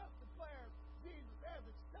Moses, just declares Jesus as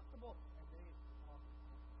acceptable, and they are not.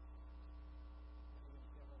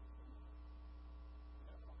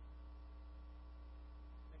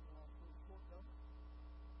 Make a long story short, though,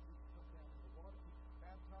 Jesus comes down in the water, he's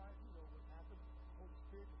baptized. You know what happens. The Holy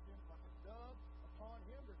Spirit descends like a dove upon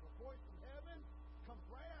him. There's a voice from heaven, comes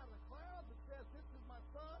right out of the clouds that says, "This is my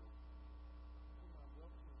son, whom I'm well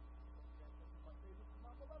pleased." This is my favorite, this is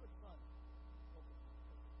my beloved son.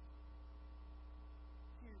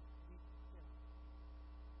 Here Jesus says,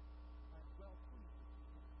 "I'm well pleased with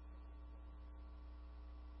you."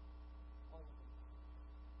 All of them.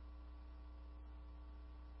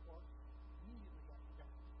 Of course, immediately after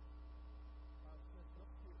that, God says,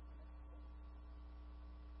 "Look here, the next point.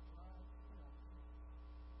 Drive him to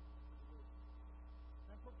the wilderness."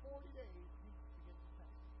 And for 40 days, Jesus begins to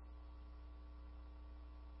fast.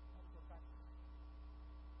 How to go back to the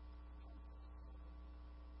context.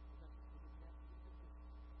 The message for this afternoon is this.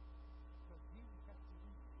 Because Jesus has to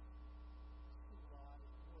leave the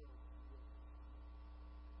civilized world in the wilderness.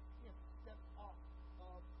 He has to step off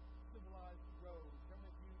of civilized roads. How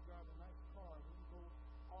many of you drive a nice car? When you go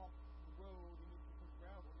off the road and into some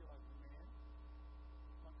gravel, you're like, man,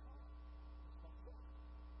 it's my car. It's my truck.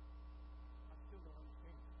 I still don't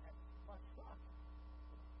understand that. My truck.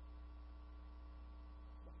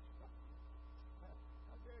 My truck.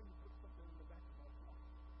 How dare you put something in the back of my truck?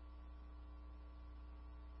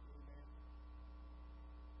 Amen.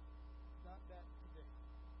 Not that today.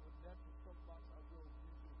 But that's the soapbox I will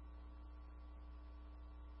resume.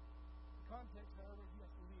 The context, however, he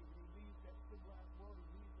has to leave. And he leaves that civilized world. He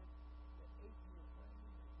leaves that aching and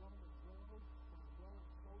flaming, that Roman road, where the Roman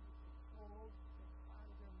soldiers were cold. They're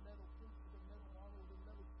tired of their metal boots, with their metal armor, with their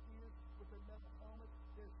metal spears, with their metal helmets,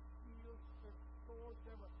 their shields, their swords,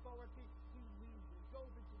 their authority. He leaves and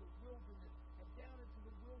goes into the wilderness, and down into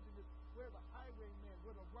the wilderness where the highwaymen,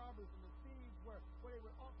 where the robbers and the thieves were, where they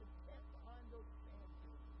would often camp behind those sand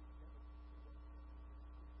dunes.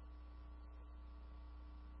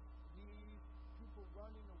 These people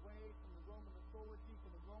running away from the Roman authority,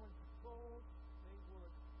 from the Roman control, they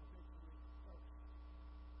would eventually perish.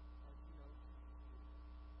 As you know,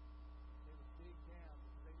 they would dig down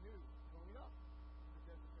because they knew going up in the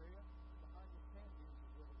desert area, behind the sand dunes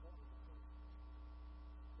is where the water was going.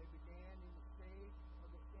 They began in the stage of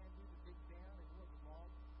the sand dune to dig down, and it wasn't long.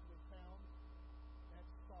 They found that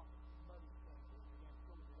soft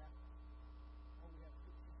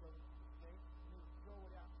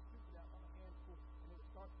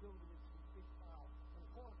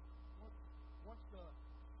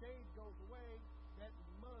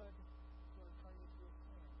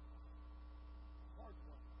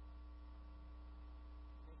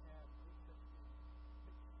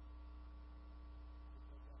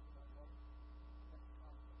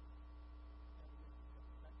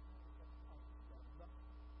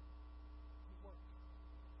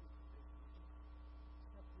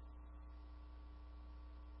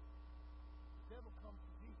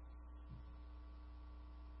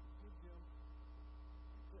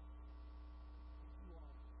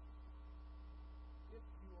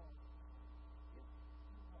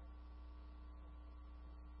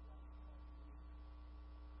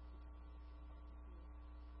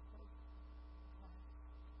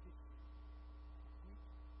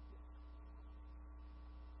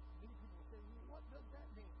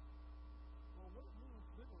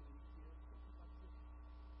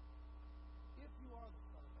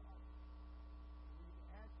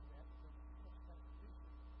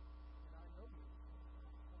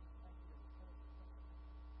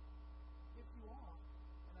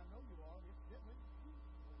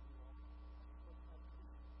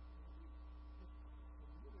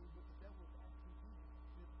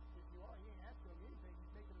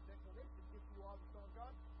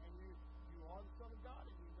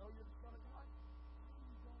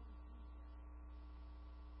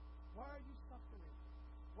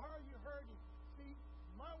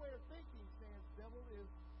My way of thinking, saying devil is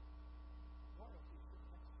royalty.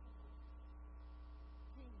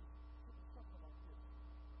 King shouldn't suffer like this.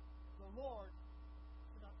 The Lord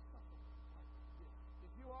should not suffer like this.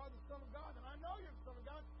 If you are the Son of God, and I know you're the Son of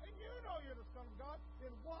God, and you know you're the Son of God,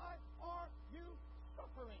 then why are you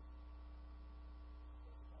suffering?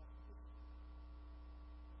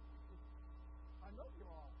 I know you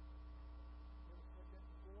are. You ever said that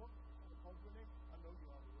before? On the phone with me? I know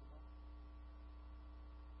you are.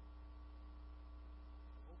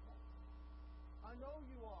 Okay. I know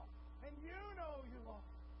you are. And you know you are.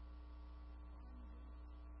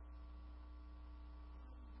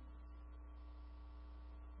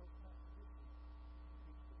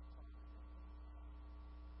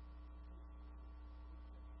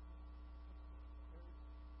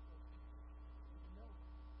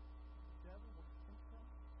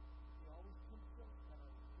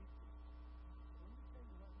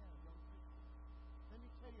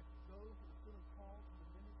 Those that are feeling called to the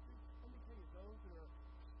ministry, let me tell you, those that are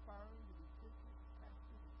aspiring to be preachers,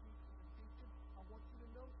 pastors, and teachers and teachers, I want you to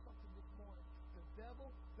know something this morning. The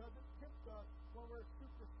devil doesn't tempt us when we're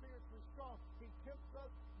super spiritually strong. He tempts us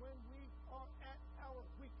when we are at our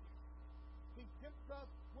weakest. He tempts us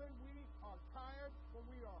when we are tired, when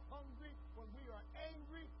we are hungry, when we are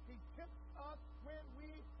angry. He tempts us when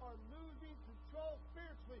we are losing control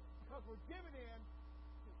spiritually because we're giving in.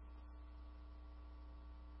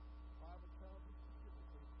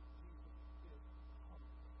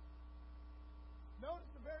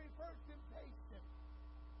 Notice the very first temptation. Again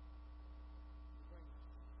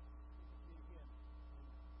in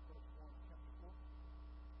verse 1, chapter 4.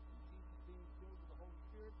 And Jesus, being filled with the Holy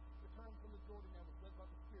Spirit, returned from the Jordan and was led by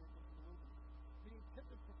the Spirit into the wilderness, being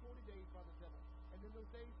tempted for 40 days by the devil. And in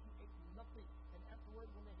those days he ate nothing. And afterward,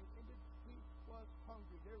 when they had ended, he was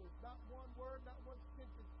hungry. There is not one word, not one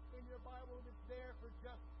sentence in your Bible that's there for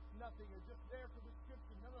just nothing, or just there for the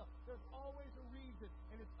scripture. No. There's always a reason.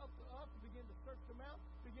 And it's up to us to begin to search them out,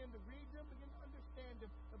 begin to read them, begin to understand them.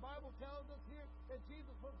 The Bible tells us here that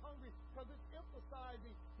Jesus was hungry because it's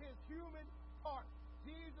emphasizing his human part.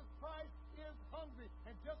 Jesus Christ is hungry.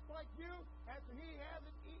 And just like you, after he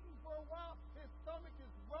hasn't eaten for a while, his stomach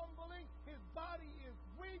is rumbling, his body is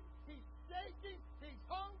weak, he's shaking, he's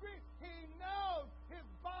hungry, he knows his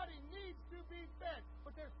body needs to be fed.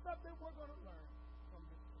 But there's something we're going to learn from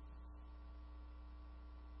this.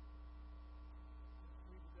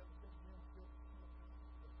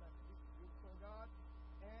 Son of God,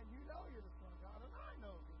 and you know you're the Son of God, and I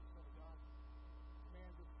know you're the Son of God. Man,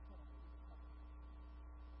 just come on,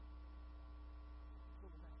 to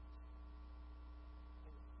the mountain,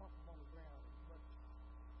 and pump them on the ground as much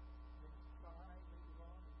in the sky later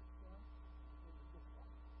on in the sun, begin to look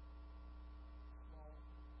like small,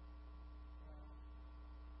 round.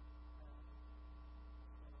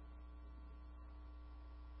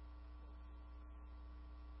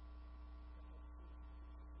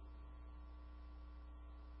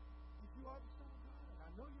 You are the Son of God, and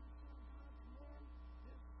I know you're the Son of God, man.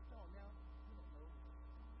 This song, now, you don't know.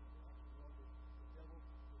 The devil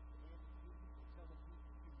was commanding Jesus to tell him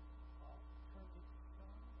Jesus to turn his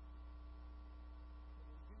son.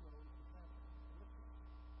 And when you know, you have to look at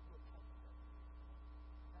what comes from it.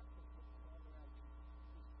 That's what looks all around you.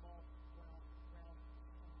 This small, round, and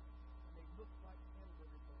they look like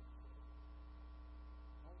hamburger buns.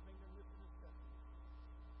 The only thing they're missing is sesame.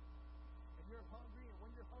 And you're hungry, and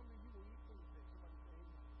when you're hungry, you will eat anything. Somebody say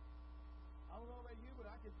amen. I don't know about you,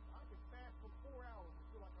 but I could fast for 4 hours and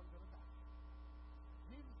feel like I'm going to die.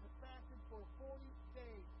 Jesus has fasted for 40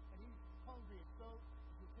 days, and he's hungry. And so,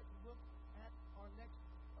 if you take a look at our next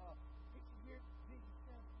picture here, Jesus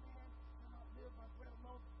says, man cannot live by bread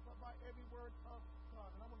alone, but by every word of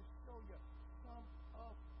God. And I want to show you some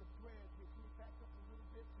of the bread here. Can you back up a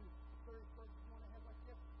little bit to the third verse one I have right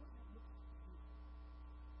there? What does it look like?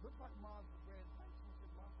 Looks like Mazda bread. Like someone said,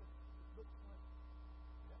 Mazda, it looks like,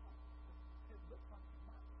 it looks like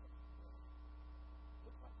Mazda bread.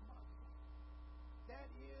 Looks like Mazda. That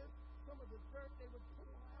is some of the dirt they would pull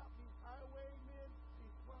out. These highwaymen,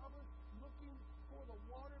 these robbers, looking for the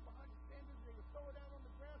water behind the standards. They would throw it out on the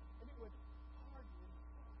ground, and it would harden in the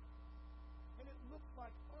fire. And it looks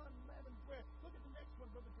like unleavened bread. Look at the next one,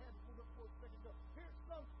 Brother Tad, pulled up for a second ago. Here's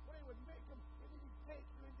some where they would make them into these cakes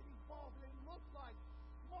or into these balls, and they look like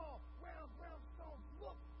small, round stones.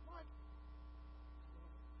 Look like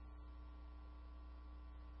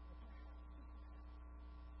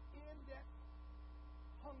in that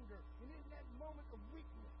hunger and in that moment of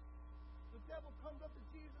weakness, the devil comes up to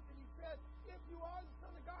Jesus and he says, if you are the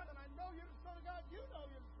Son of God, and I know you're the Son of God, you know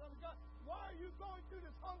you're the Son of God, why are you going through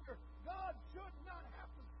this hunger? God should not have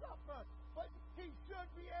to suffer, but He should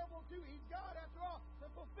be able to. He's God, after all, to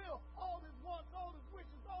fulfill all his wants, all his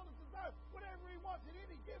wishes, all his desires, whatever he wants at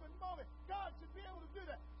any given moment. God should be able to do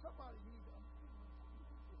that. Somebody needs to understand what I'm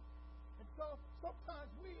doing. And so sometimes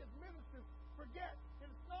we as ministers forget that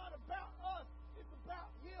it's not about us, it's about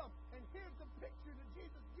him. And here's the picture that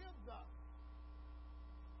Jesus gives us.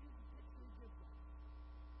 Here's the picture he gives us.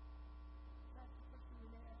 That's the picture we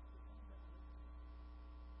may ask us.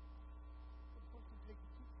 The person takes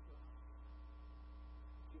the teaches us.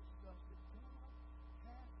 It teaches us that God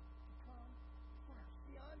has to come first.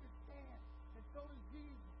 We understand. And so does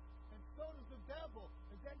Jesus. And so does the devil.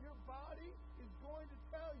 Is that your body is going to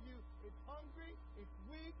tell you it's hungry, it's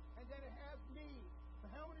weak, and that it has needs.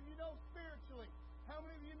 But how many of you know spiritually? How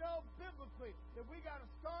many of you know biblically that we got to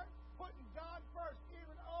start putting God first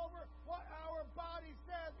even over what our body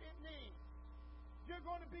says it needs? You're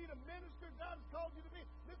going to be the minister God has called you to be.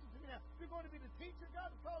 Listen to me now. You're going to be the teacher God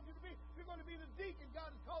has called you to be. You're going to be the deacon God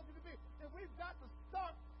has called you to be. And we've got to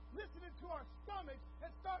stop listening to our stomachs and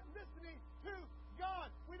start listening to God.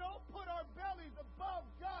 We don't put our bellies above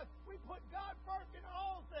God. We put God first in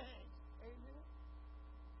all things. Amen.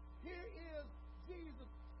 Here is Jesus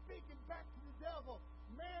speaking back to the devil.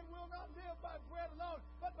 Man will not live by bread alone,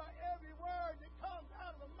 but by every word that comes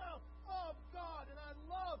out of the mouth of God. And I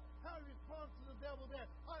love how he responds to the devil there.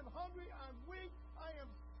 I'm hungry, I'm weak, I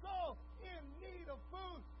am so in need of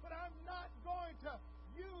food, but I'm not going to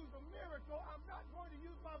use a miracle. I'm not going to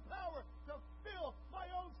use my power to fill my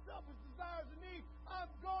own selfish desires and needs.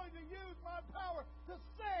 I'm going to use my power to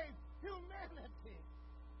save humanity.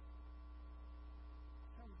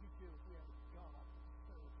 How would you feel if we had a God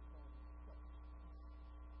so strong and such?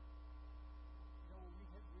 You know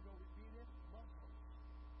where we'd be then? Muslims.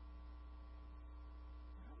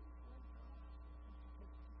 How do you blame God? Let me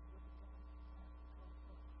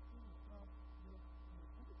tell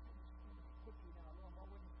you quickly now. I know I'm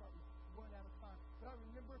already starting to run out of time. But I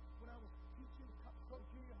remember when I was teaching Coach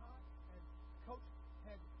Junior High, and Coach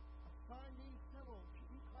had assigned me several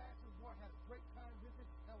PE classes where I had a great time with it.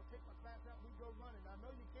 And I would take my class out and we'd go running. I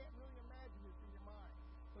know you can't really imagine this in your mind.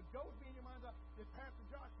 But go with me in your mind that Pastor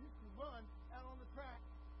Josh used to run out on the track.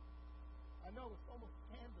 I know it's almost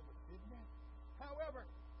scandalous, isn't it? However,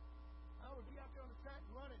 I would be out there on the track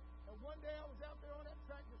running. And one day I was out there on that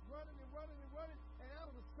track just running and running and running. And all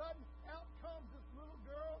of a sudden, out comes this little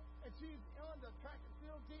girl. And she's on the track and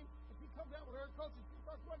field team. And she comes out with her coach and she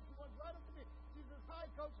starts running. She runs right up to me. She says, "Hi,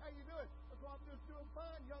 Coach. How you doing?" I said, "I'm just doing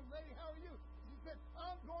fine, young lady. How are you?" She said,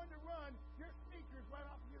 "I'm going to run your sneakers right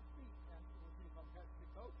off of your feet." And I said, "Well, see if I'm catching the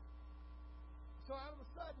coach." So all of a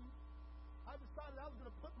sudden, I decided I was going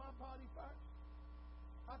to put my body first.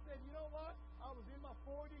 I said, "You know what?" I was in my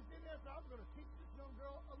 40s in there, so I was going to teach this young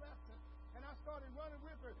girl a lesson. And I started running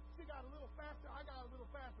with her. She got a little faster. I got a little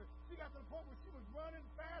faster. She got to the point where she was running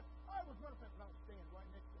fast. I was running fast. And I was standing right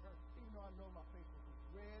next to her, even though I know my face was as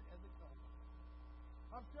red as a color.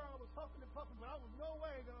 I'm sure I was huffing and puffing, but I was no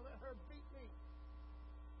way going to let her beat me.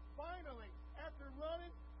 Finally, after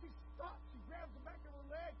running, she stopped. She grabs the back of her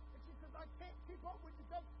leg, and she says, "I can't keep up with you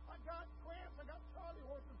because I got cramps. I got Charlie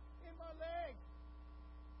horses in my legs."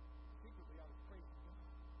 Secretly, I was praising God.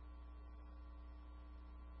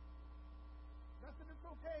 And I said, "It's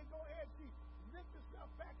okay. Go ahead." She lift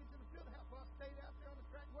herself back into the field house. So I stayed out there on the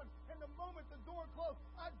track running. And the moment the door closed,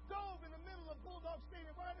 I dove in the middle of Bulldog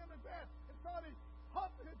Stadium right in the grass and started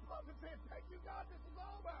huffing and puffing, saying, "Thank you, God, this is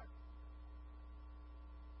over."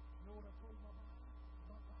 You know what I told my body?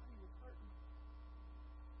 My body was hurting.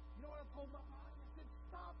 You know what I told my body? I said,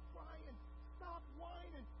 "Stop crying. Stop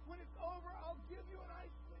whining. When it's over, I'll give you an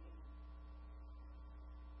ice cream."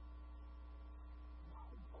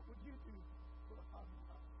 What would you do for a hot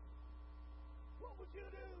dog? What would you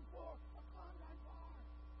do for a Klondike bar?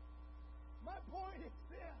 My point is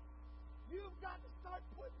this. You've got to start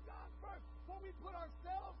putting God first. When we put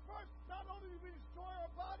ourselves first, not only do we destroy our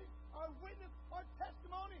bodies, our witness, our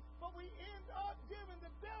testimony, but we end up giving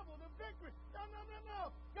the devil the victory. No, no, no,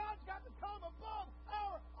 no. God's got to come above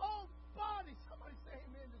our own body. Somebody say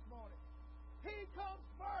amen this morning. He comes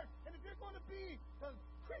first. And if you're going to be the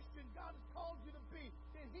Christian God has called you to be,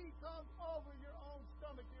 then he comes over your own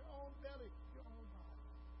stomach, your own belly, your own body.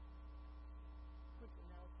 Quickly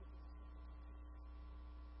now, quickly.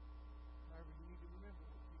 However, you need to remember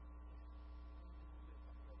what Jesus said.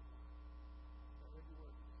 Every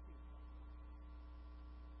word you speak.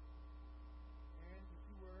 And if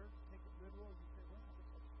you were to take it literal, you say, "Well, I wish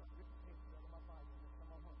I could start ripping pages out of my Bible next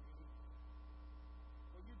time I'm hungry and eat."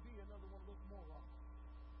 Well, you'd be another one of those morons.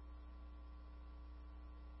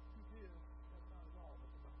 Truth is, that's not at all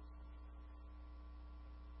what the Bible says.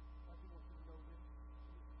 I do want you to know this.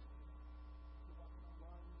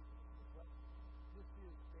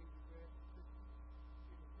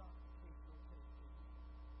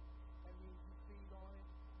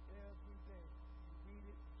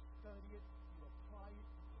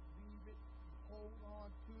 hold on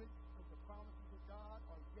to it, because the promises of God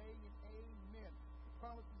are yea and amen. The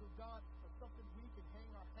promises of God are something we can hang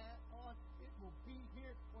our hat on. It will be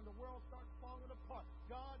here when the world starts falling apart.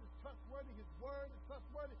 God is trustworthy. His word is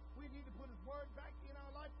trustworthy. We need to put His word back in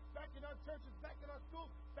our life, back in our churches, back in our schools,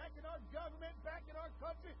 back in our government, back in our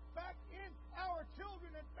country, back in our children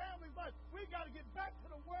and families' lives. We got to get back to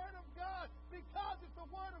the word of God, because it's the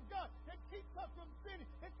word of God that keeps us from sinning.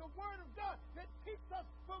 It's the word of God that keeps us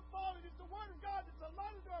from falling. It's the word of God that's a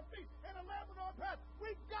light unto our feet and a lamp unto our path.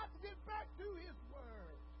 We've got to get back to His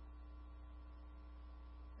word.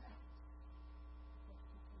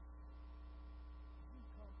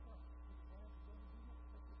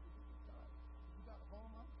 You got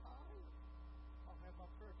home, I'm tired. I'll have my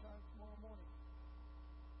prayer time tomorrow morning.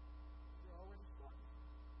 You're already starting.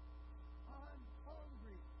 I'm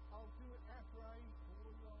hungry. I'll do it after I eat.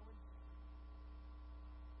 Boy, you already.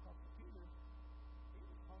 Pastor Peter, he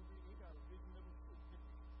was hungry. He got a big little food.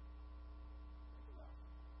 Think about it.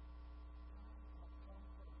 God comes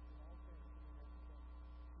first in all things and in everything.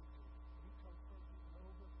 He comes first even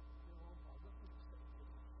over your own heart. Look what it says.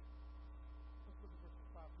 Let's look at verses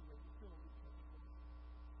 5 through 8. We're still in Luke chapter 4.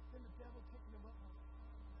 Then the devil, taking him up on a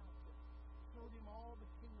high mountain, showed him all the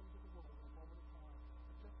kingdoms of the world in a moment of time.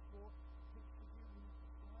 But just for a picture here, means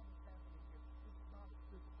what is happening here. This is not a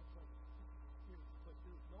physical place. This is a spiritual place.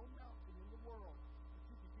 There is no mountain in the world that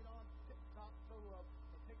you can get on tip top toe up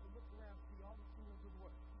and take a look around and see all the kingdoms of the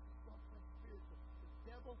world. This is something spiritual. The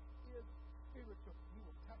devil is spiritual. He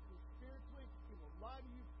will attack you spiritually. He will lie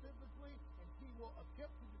to you physically, and he will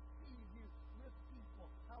attempt to deceive you with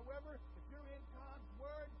people. However, if you're in God's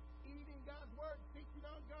word, eating God's word, teaching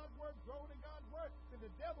on God's word, growing in God's word, then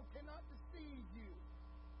the devil cannot deceive you.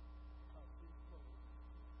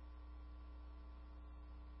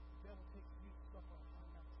 The devil takes Jesus up on a high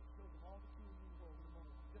mountain, shows him all the kingdoms of the world in a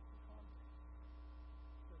moment. Just the context.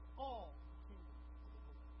 Says all the kingdoms of the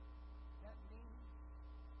world. That means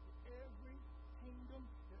that every kingdom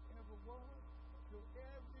there ever was, to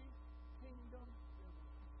every kingdom there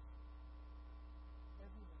will be.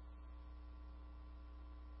 Every one.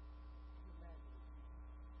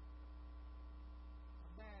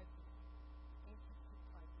 Imagine ancient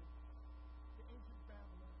Hittites, the ancient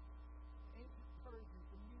Babylon, the ancient Persians,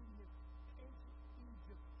 the Medians, ancient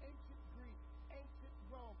Egypt, ancient Greece, ancient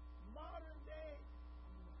Rome, modern day,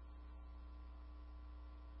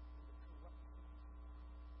 and the corruption.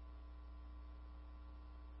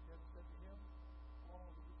 Never said to him, all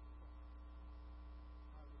of this is gone.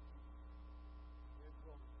 I will give you. There's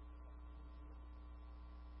gold.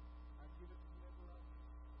 I give it to whoever I will.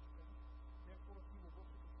 Therefore, if you will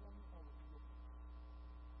worship before me, I will be with you.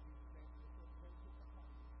 Jesus answered and said, "Take it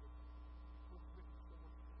behind you, Satan. For it's written, so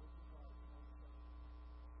worship the Lord your God and all the serve him."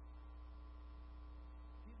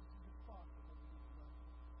 Jesus is responsible when we need to run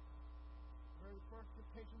from him. The very first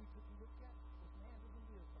temptation we took a look at was man doesn't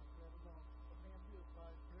live by bread alone, but man lives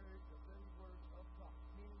by the very word of God,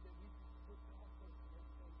 meaning that we put God first in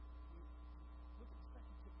everything we do. Look at the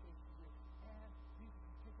second temptation here. And Jesus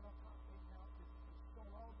is taken up high and mountain and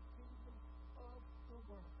shown all the kingdoms of the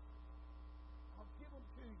world. I'll give them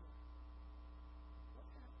to you.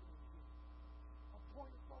 What's happening here? Our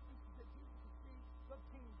point of focus is that Jesus can see the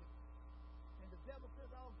kingdom. And the devil says,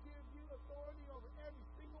 I'll give you authority over every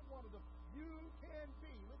single one of them. You can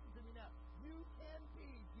be, listen to me now, you can be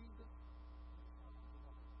Jesus.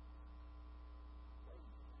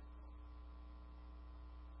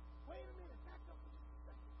 Wait a minute, back up for just a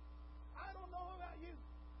second. I don't know about you,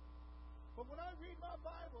 but when I read my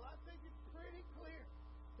Bible, I think it's pretty clear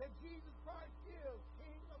that Jesus Christ is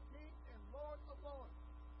King of kings and Lord of lords.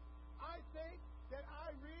 I think that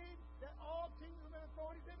I read that all kingdoms and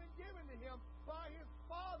authorities have been given to him by his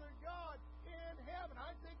Father God in heaven.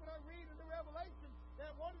 I think when I read in the Revelation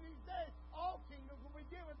that one of these days all kingdoms will be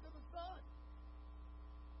given to the Son.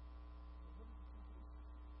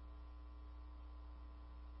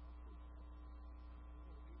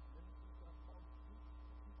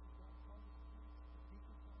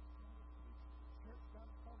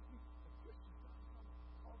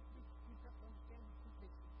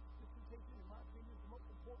 In my opinion, is the most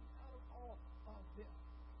important out of all of them.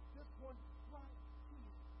 This one right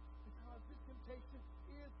here. Because this temptation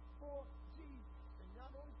is for Jesus. And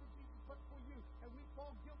not only for Jesus, but for you. And we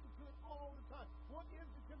fall guilty to it all the time. What is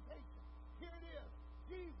the temptation? Here it is.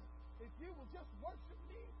 Jesus, if you will just worship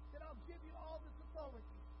me, then I'll give you all this authority.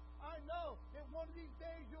 I know that one of these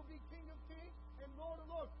days you'll be King of Kings and Lord of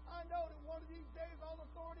Lords. I know that one of these days all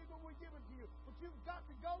authority will be given to you. But you've got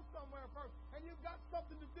to go somewhere first. And you've got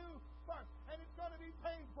something to do first. And it's going to be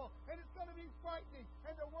painful. And it's going to be frightening.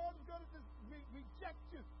 And the world is going to reject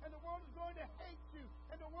you, and the world is going to hate you,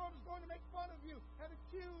 and the world is going to make fun of you and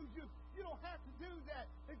accuse you. You don't have to do that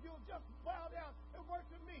if you'll just bow down and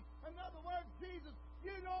worship me. In other words, Jesus,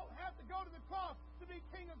 you don't have to go to the cross to be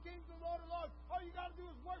King of Kings and Lord of Lords. All you got to do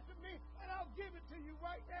is worship me, and I'll give it to you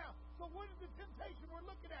right now. So what is the temptation we're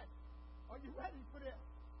looking at? Are you ready for this?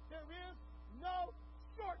 There is no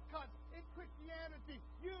shortcut in Christianity.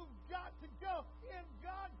 You've got to go in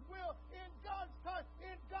God's will, in God's time,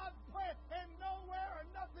 in God's plan, and nowhere or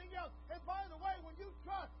nothing else. And by the way, when you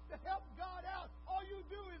try to help God out, all you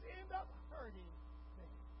do is end up hurting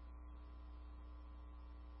things.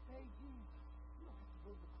 Hey, Jesus, you don't have to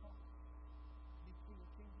go to the cross to be King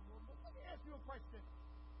of Kings and Lord of Lords. Let me ask you a question.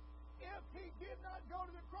 If he did not go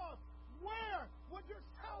to the cross, where would your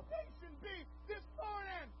salvation be this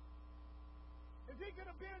morning? If he could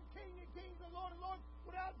have been King of Kings and Lord of Lords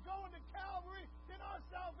without going to Calvary, then our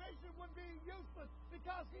salvation would be useless,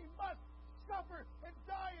 because he must suffer and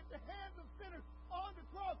die at the hands of sinners on the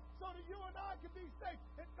cross so that you and I can be saved.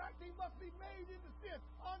 In fact, he must be made into sin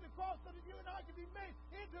on the cross so that you and I can be made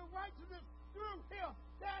into righteousness through him.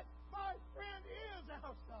 That, my friend, is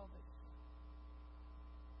our salvation.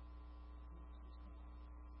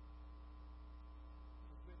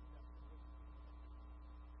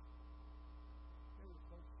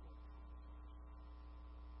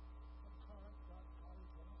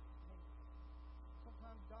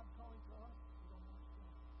 Sometimes God calling to us, we don't understand.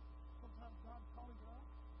 Sometimes God calling to us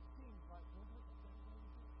seems like there's a better way to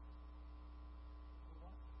do it. You know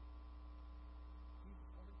what? Jesus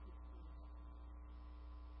only took 40 months.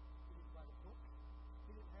 He didn't write a book.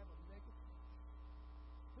 He didn't have a mega speech.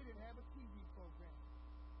 He didn't have a TV program.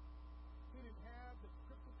 He didn't have the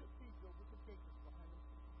crystal cathedral with the gates behind him.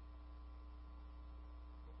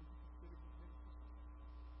 What would you consider his ministry?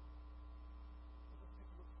 Well, let's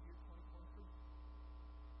take a look at the year 2023.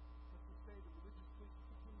 Let's just say the religious leaders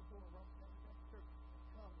continue to go around that church and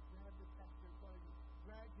come and grab your pastor in front of you,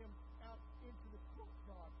 drag him out into the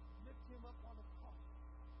courtyard, lift him up on a cross,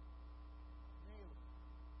 nail him,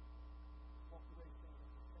 walk away saying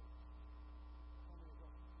that's a faith. How many of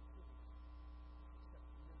us consider except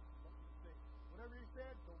the ministry? What would you say? Whatever he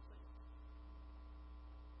said, don't say it.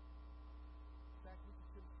 In fact, we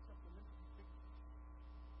consider except the ministry bigger.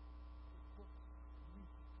 His books,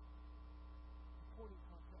 music, recording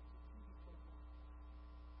contracts,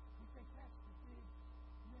 we think that's the big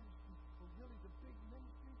ministry, but really the big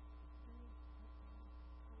ministry is still what God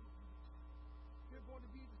told you to do. If you're going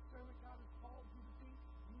to be the servant God has called you to be,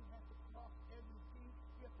 you have to cross every T,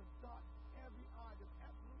 you have to dot every I. There's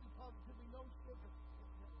absolutely positively no shortcut. You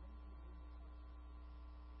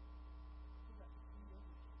got to see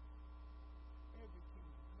every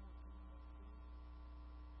kingdom. You know what kingdom that's true?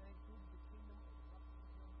 That includes the kingdom of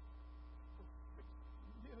Robertson. For 6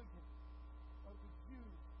 million of the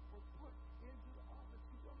Jews were put into the office.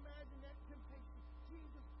 Can you imagine that temptation?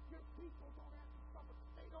 Jesus, your people don't have to suffer.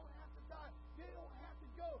 They don't have to die. They don't have to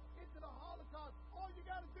go into the Holocaust. All you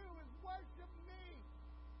got to do is worship me.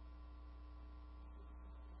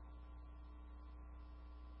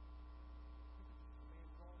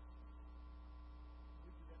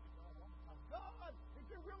 God, if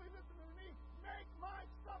you're really listening to me, make my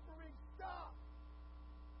suffering stop.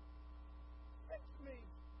 Fix me.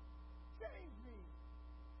 Change me.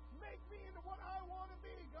 Make me into what I want to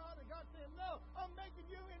be, God. And God said, no, I'm making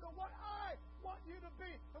you into what I want you to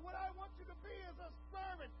be. And what I want you to be is a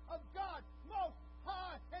servant of God Most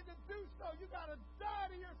High. And to do so, you got to die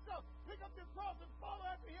to yourself. Pick up your cross and follow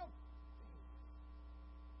after him.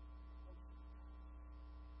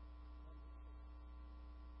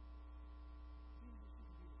 Jesus, you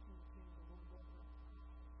can be the King of Kings and Lord of Lords.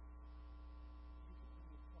 You can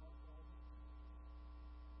be a cross for all these things.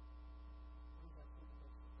 What is that for the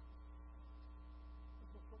most?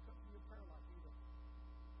 There's no shortcut to your prayer life either.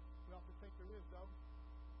 We often think there is, though.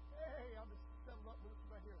 Hey, I'll just settle up with this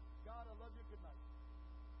right here. God, I love you. Good night.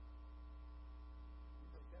 We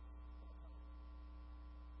say that's all the time.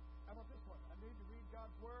 How about this one? I need to read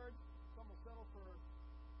God's Word. Some will settle for,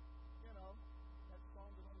 that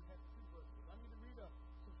song that only has 2 verses. I need to read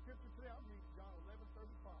some scripture today. I'll read John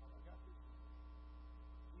 11:35. I got this.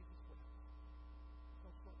 Jesus way. No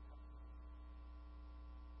shortcut.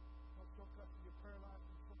 No shortcut to your prayer life.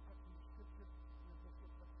 No shortcut to your scripture. And there's no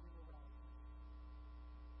shortcut to your revival.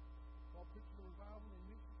 While preaching the revival in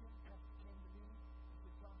Michigan, Pastor came to me and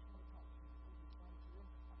said, Josh, I want to talk to you. Before you sign to him,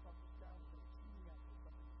 I thought this guy was going to cheat me out for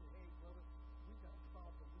something. He said, hey, brother, we got a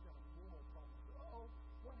problem. We got a moral problem. I said, oh,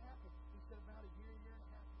 what happened? He said, about a year and a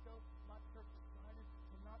half ago, my church decided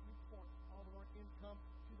to not report all of our income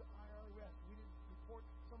to the IRS. We didn't report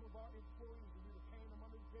some of our employees, and we were paying them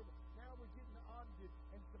under the table. Now we're getting audited,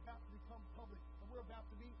 and it's about to become public, and we're about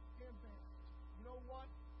to be embarrassed. You know what?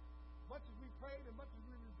 Much as we prayed and much as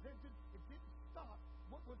we repented, it didn't stop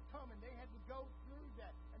what was coming. They had to go through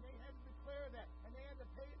that, and they had to declare that, and they had to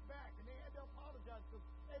pay it back, and they had to apologize because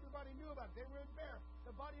everybody knew about it. They were embarrassed.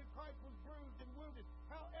 The body of Christ was bruised and wounded.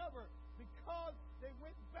 However, because they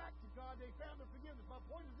went back to God, they found their forgiveness. My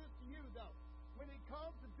point is this to you, though. When it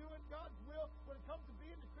comes to doing God's will, when it comes to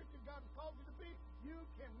being the Christian God has called you to be, you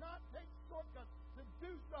cannot take shortcuts. To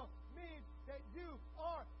do so means that you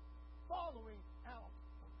are following out.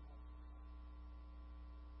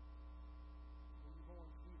 When you go and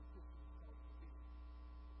see the Christian is called to be,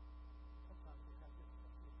 sometimes we have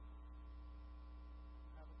difficulty. We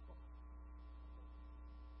have a problem.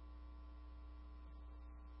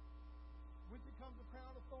 With it comes a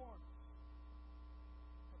crown of thorns.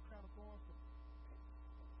 A crown of thorns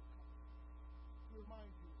to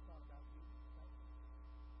remind you it's not about you.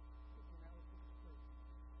 But now it's in the church.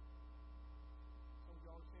 Some of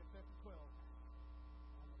y'all are saying chapter 12.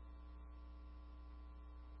 I know.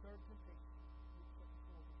 Third temptation. Luke chapter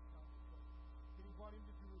 4, verse 9 to 12. Then he brought him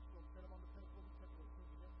to Jerusalem, set him on the pinnacle of the temple, and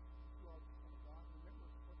said to him, "You are the Son of God."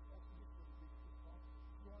 Remember, what's also this for the Greek Paul?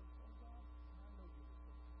 "You are the Son of God, and I know you're the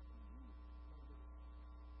Son of God." And you know you're the Son of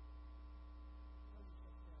God. Lay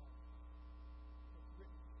yourself down. It's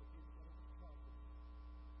written that you are the Son of God.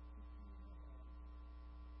 Keep you in your hands.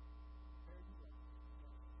 Bear you up.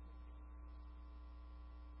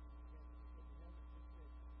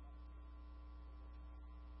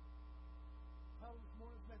 How this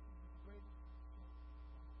morning's message is the greatest.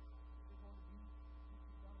 We're going to be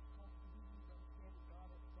what God has called you to be. You understand that God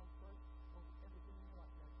has to come first over everything in your life.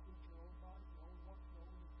 That includes your own body, your own wants, your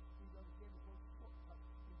own needs. You understand there's no shortcut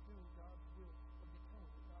in doing God's will or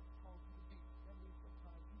becoming what God has called you to be. That means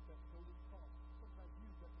sometimes you've got to go to the cross. Sometimes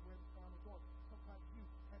you've got to wear the crown of thorns. Sometimes you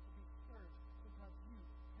have to be scourged. Sometimes you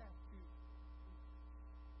have to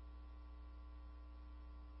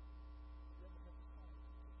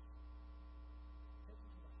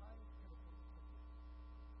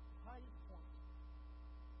highest point.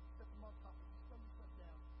 Set them on top of you. Throw yourself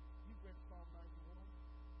down. You read Psalm 91.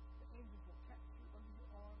 The angels will catch you under your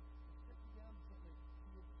arm and set you down gently to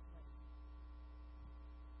your display.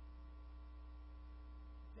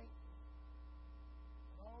 David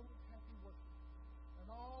and all those happy worship and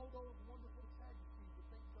all those wonderful Sadducees that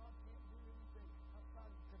think God can't do anything outside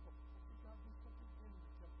of the temple. They see God do something in the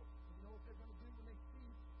temple. And you know what they're going to do when they see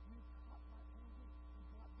you caught by angels and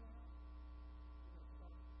brought down? They're going to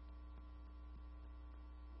start.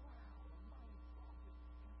 Wow, a mighty prophet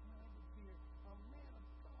has landed here. A man of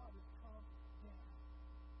God has come down.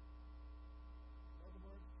 In other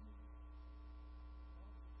words, you're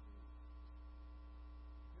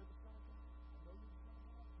the Son of God. I know you're the Son of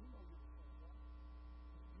God. You know you're the Son of God.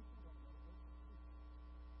 But people don't know you're the Son of God.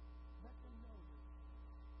 Let them know you're the Son of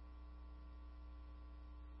God.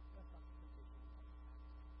 That's not the temptation we're talking about.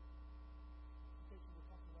 The temptation we're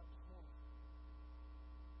talking about this morning.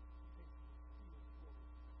 The temptation to steal glory.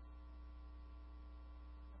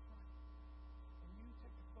 That's right. When you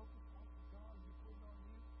take the focus off of God and you put it on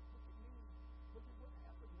you, look at me. Look at what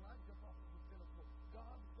happens when I jump off of the pinnacle.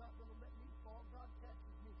 God's not going to let me fall. God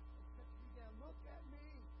catches me and sets me down. Look at me.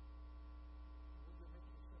 When you're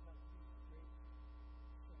making yourself out to be the greatest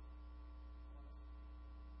sinner on earth.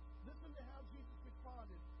 Listen to how Jesus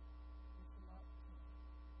responded. You cannot sin.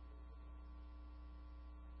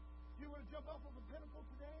 If you were to jump off of a pinnacle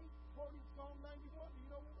today, quoting Psalm 91, do you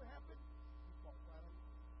know what would happen? You fall flat on your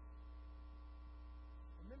face.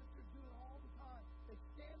 The ministers do it all the time. They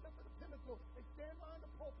stand up at the pinnacle. They stand behind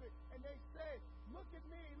the pulpit and they say, "Look at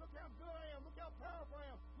me. Look how good I am. Look how powerful I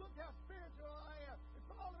am. Look how spiritual I am. It's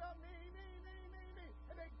all about me, me, me, me, me."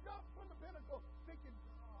 And they jump from the pinnacle thinking,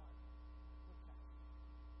 God, what's happening?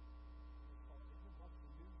 They fall. Have you watched the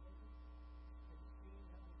news lately? Have you seen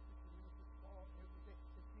how many Christian ministers fall every day?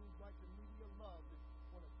 It seems like the media loves it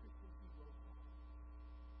when a Christian hero falls.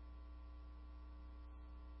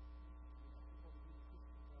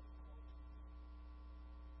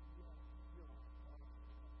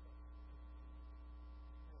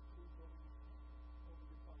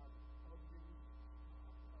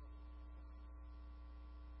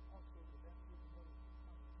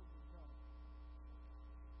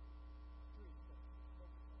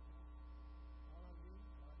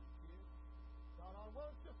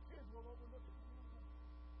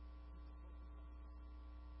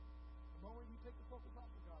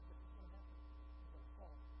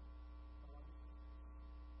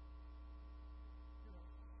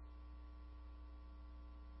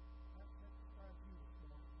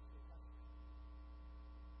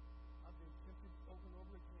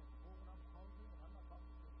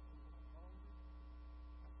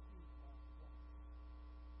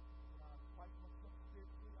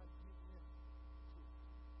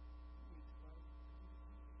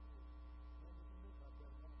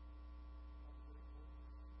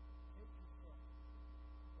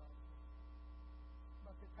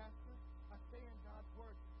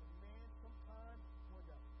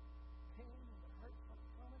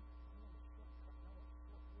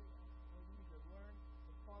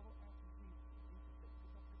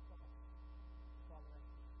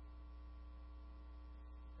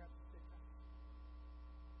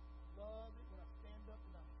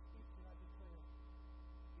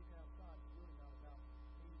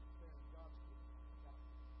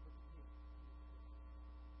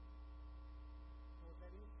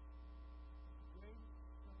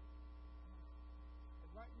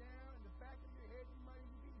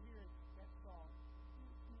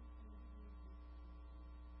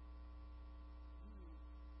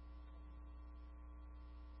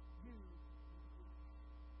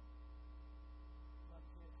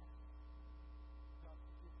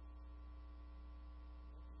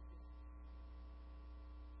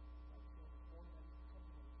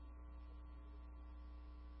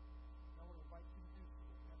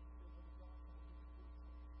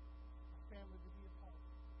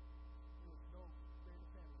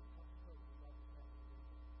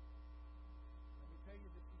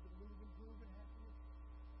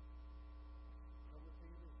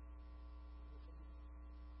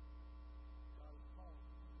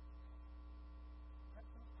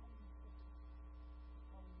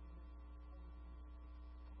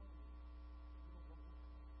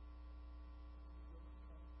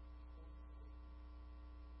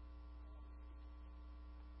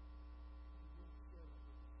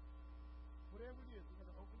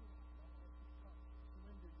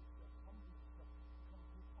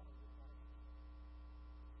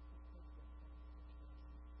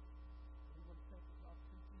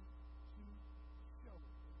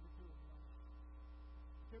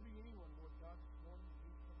 there be anyone, Lord God, this morning who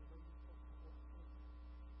needs come to know you personally, Lord,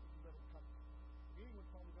 would you let them come? If anyone,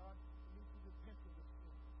 Father God, who needs to repent of this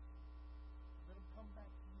sin, let them come back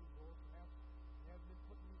to you, Lord. Perhaps they haven't been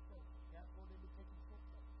putting you first. Perhaps, Lord, they've been taking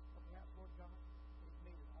shortcuts. Or perhaps, Lord God, they've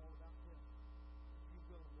made it all about them. If you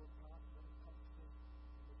will, Lord God, let them come to you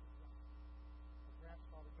and make it right. Or perhaps,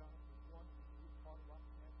 Father God, there's one who's a root part of right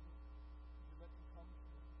standing. Would you let them come to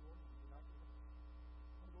you, Lord, and unite with them?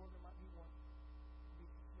 And Lord, there might be one who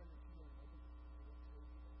needs to surrender to you and know that you will save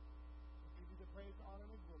you. We give you the praise, honor,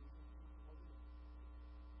 and glory in Jesus' holy name.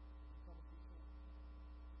 Would you come and be saved?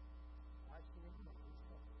 I surrender now. Let's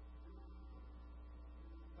go.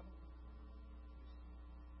 Come on. All to Jesus I would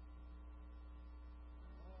surrender.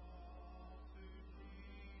 All to Him I freely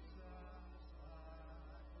give. I will ever love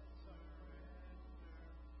and trust Him. In His presence daily live. I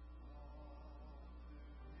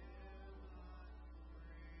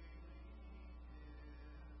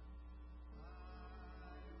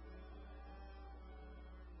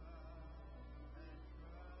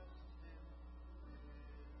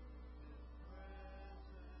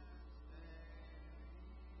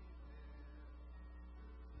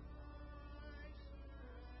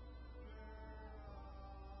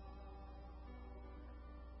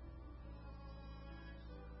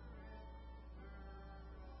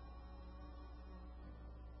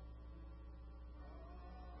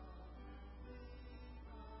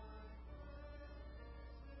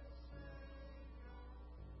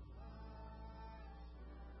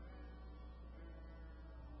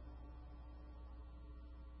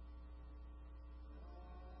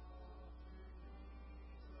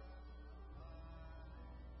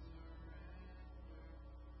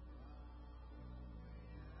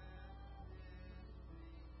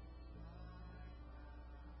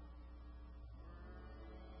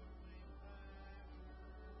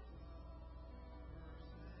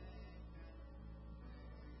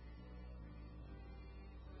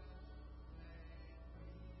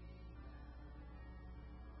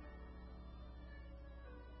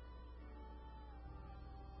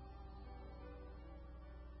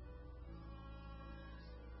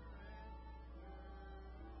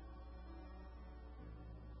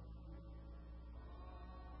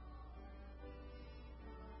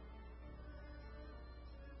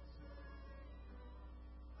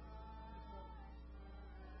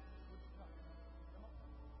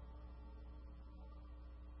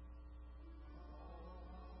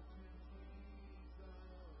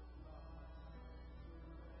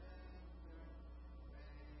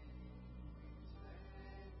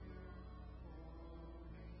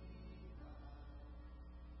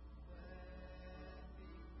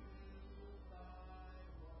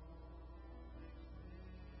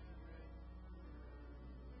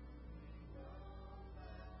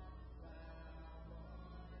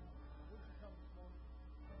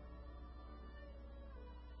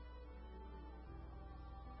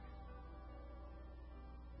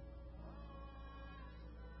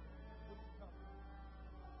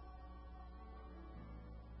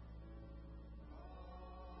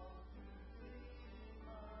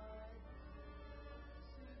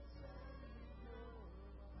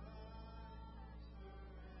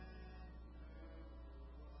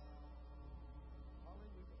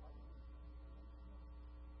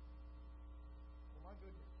My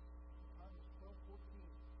goodness, the time is 12:14.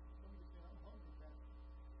 Some of you saying, I'm hungry, Pastor.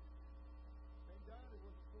 Thank God it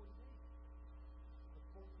wasn't 40 days. It was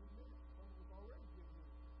 14 minutes. Some of us already giving you.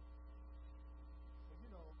 But you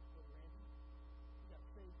know, Brother Randy, he got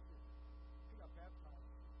saved too. He got baptized.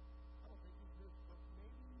 I don't think he's missed but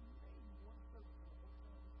maybe one service in the whole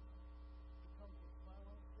time. He comes with a smile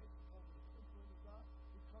on his face. He comes with a twinkle in his eye.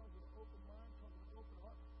 He comes with an open mind, comes with an open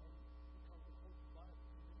heart, and he comes with open Bible.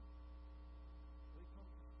 So he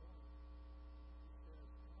comes this morning. He says,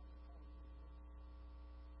 God's calling me to ministry.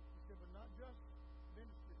 He said, but not just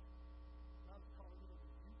ministry. God is calling me to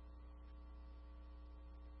the youth.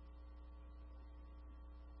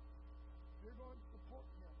 You're going to support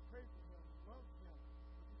him, pray for him, love him.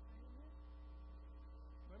 Would you say amen?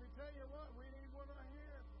 Let me tell you what, we need one right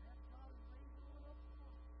here. Perhaps God is raising one up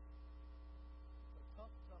for us. It's a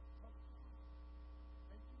tough job.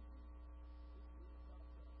 Thank you, Jesus. This is a tough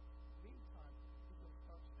job. Meantime, we're going to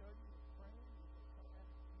start studying and praying. We're going to start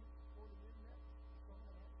asking you to support the internet. It's going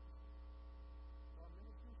to happen. Our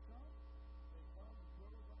ministries come. They come and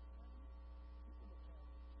grow right behind you. Keep them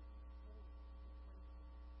accountable. Keep them supported. Keep them praying for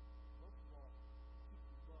them. Most of all, keep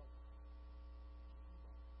them loved. Keep them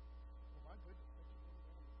loved. Well, my goodness, such a good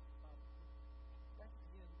morning. Back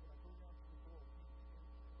again when I go down to the door.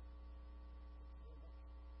 Thank you very much.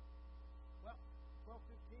 Well,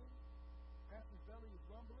 12:15. Pastor's belly is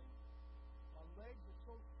rumbling. My legs are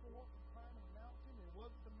so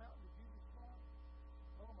was it the mountain that Jesus climbed?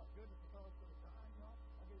 Oh my goodness, I thought I was going to die, y'all.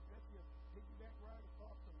 I gave Betsy a piggyback ride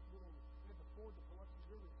across some little, we had to ford the Biloxi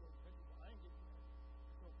River, so Betsy said, I ain't getting that.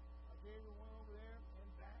 So I gave her one over there and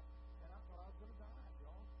back, and I thought I was going to die,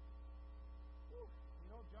 y'all. Whew. You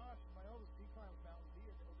know, Josh, my oldest, he climbs mountains. He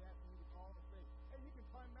was asking me to call him and say, hey, you can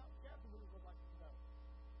climb Mount Captain with us. I was like, no.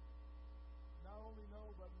 Not only no,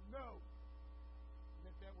 but no.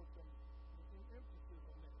 Meant that with some emphasis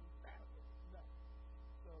on that. Emphatic. No.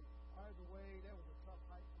 So either way, that was a tough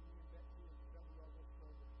hike for me and Betsy and several of us. So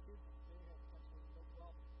the kids, they had absolutely no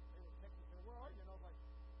problem. They were texting, saying, where are you? And I was like,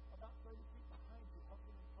 about 30 feet behind you,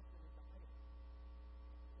 huffing and puffing and dying.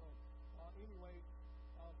 So anyway,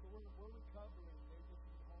 so we're recovering.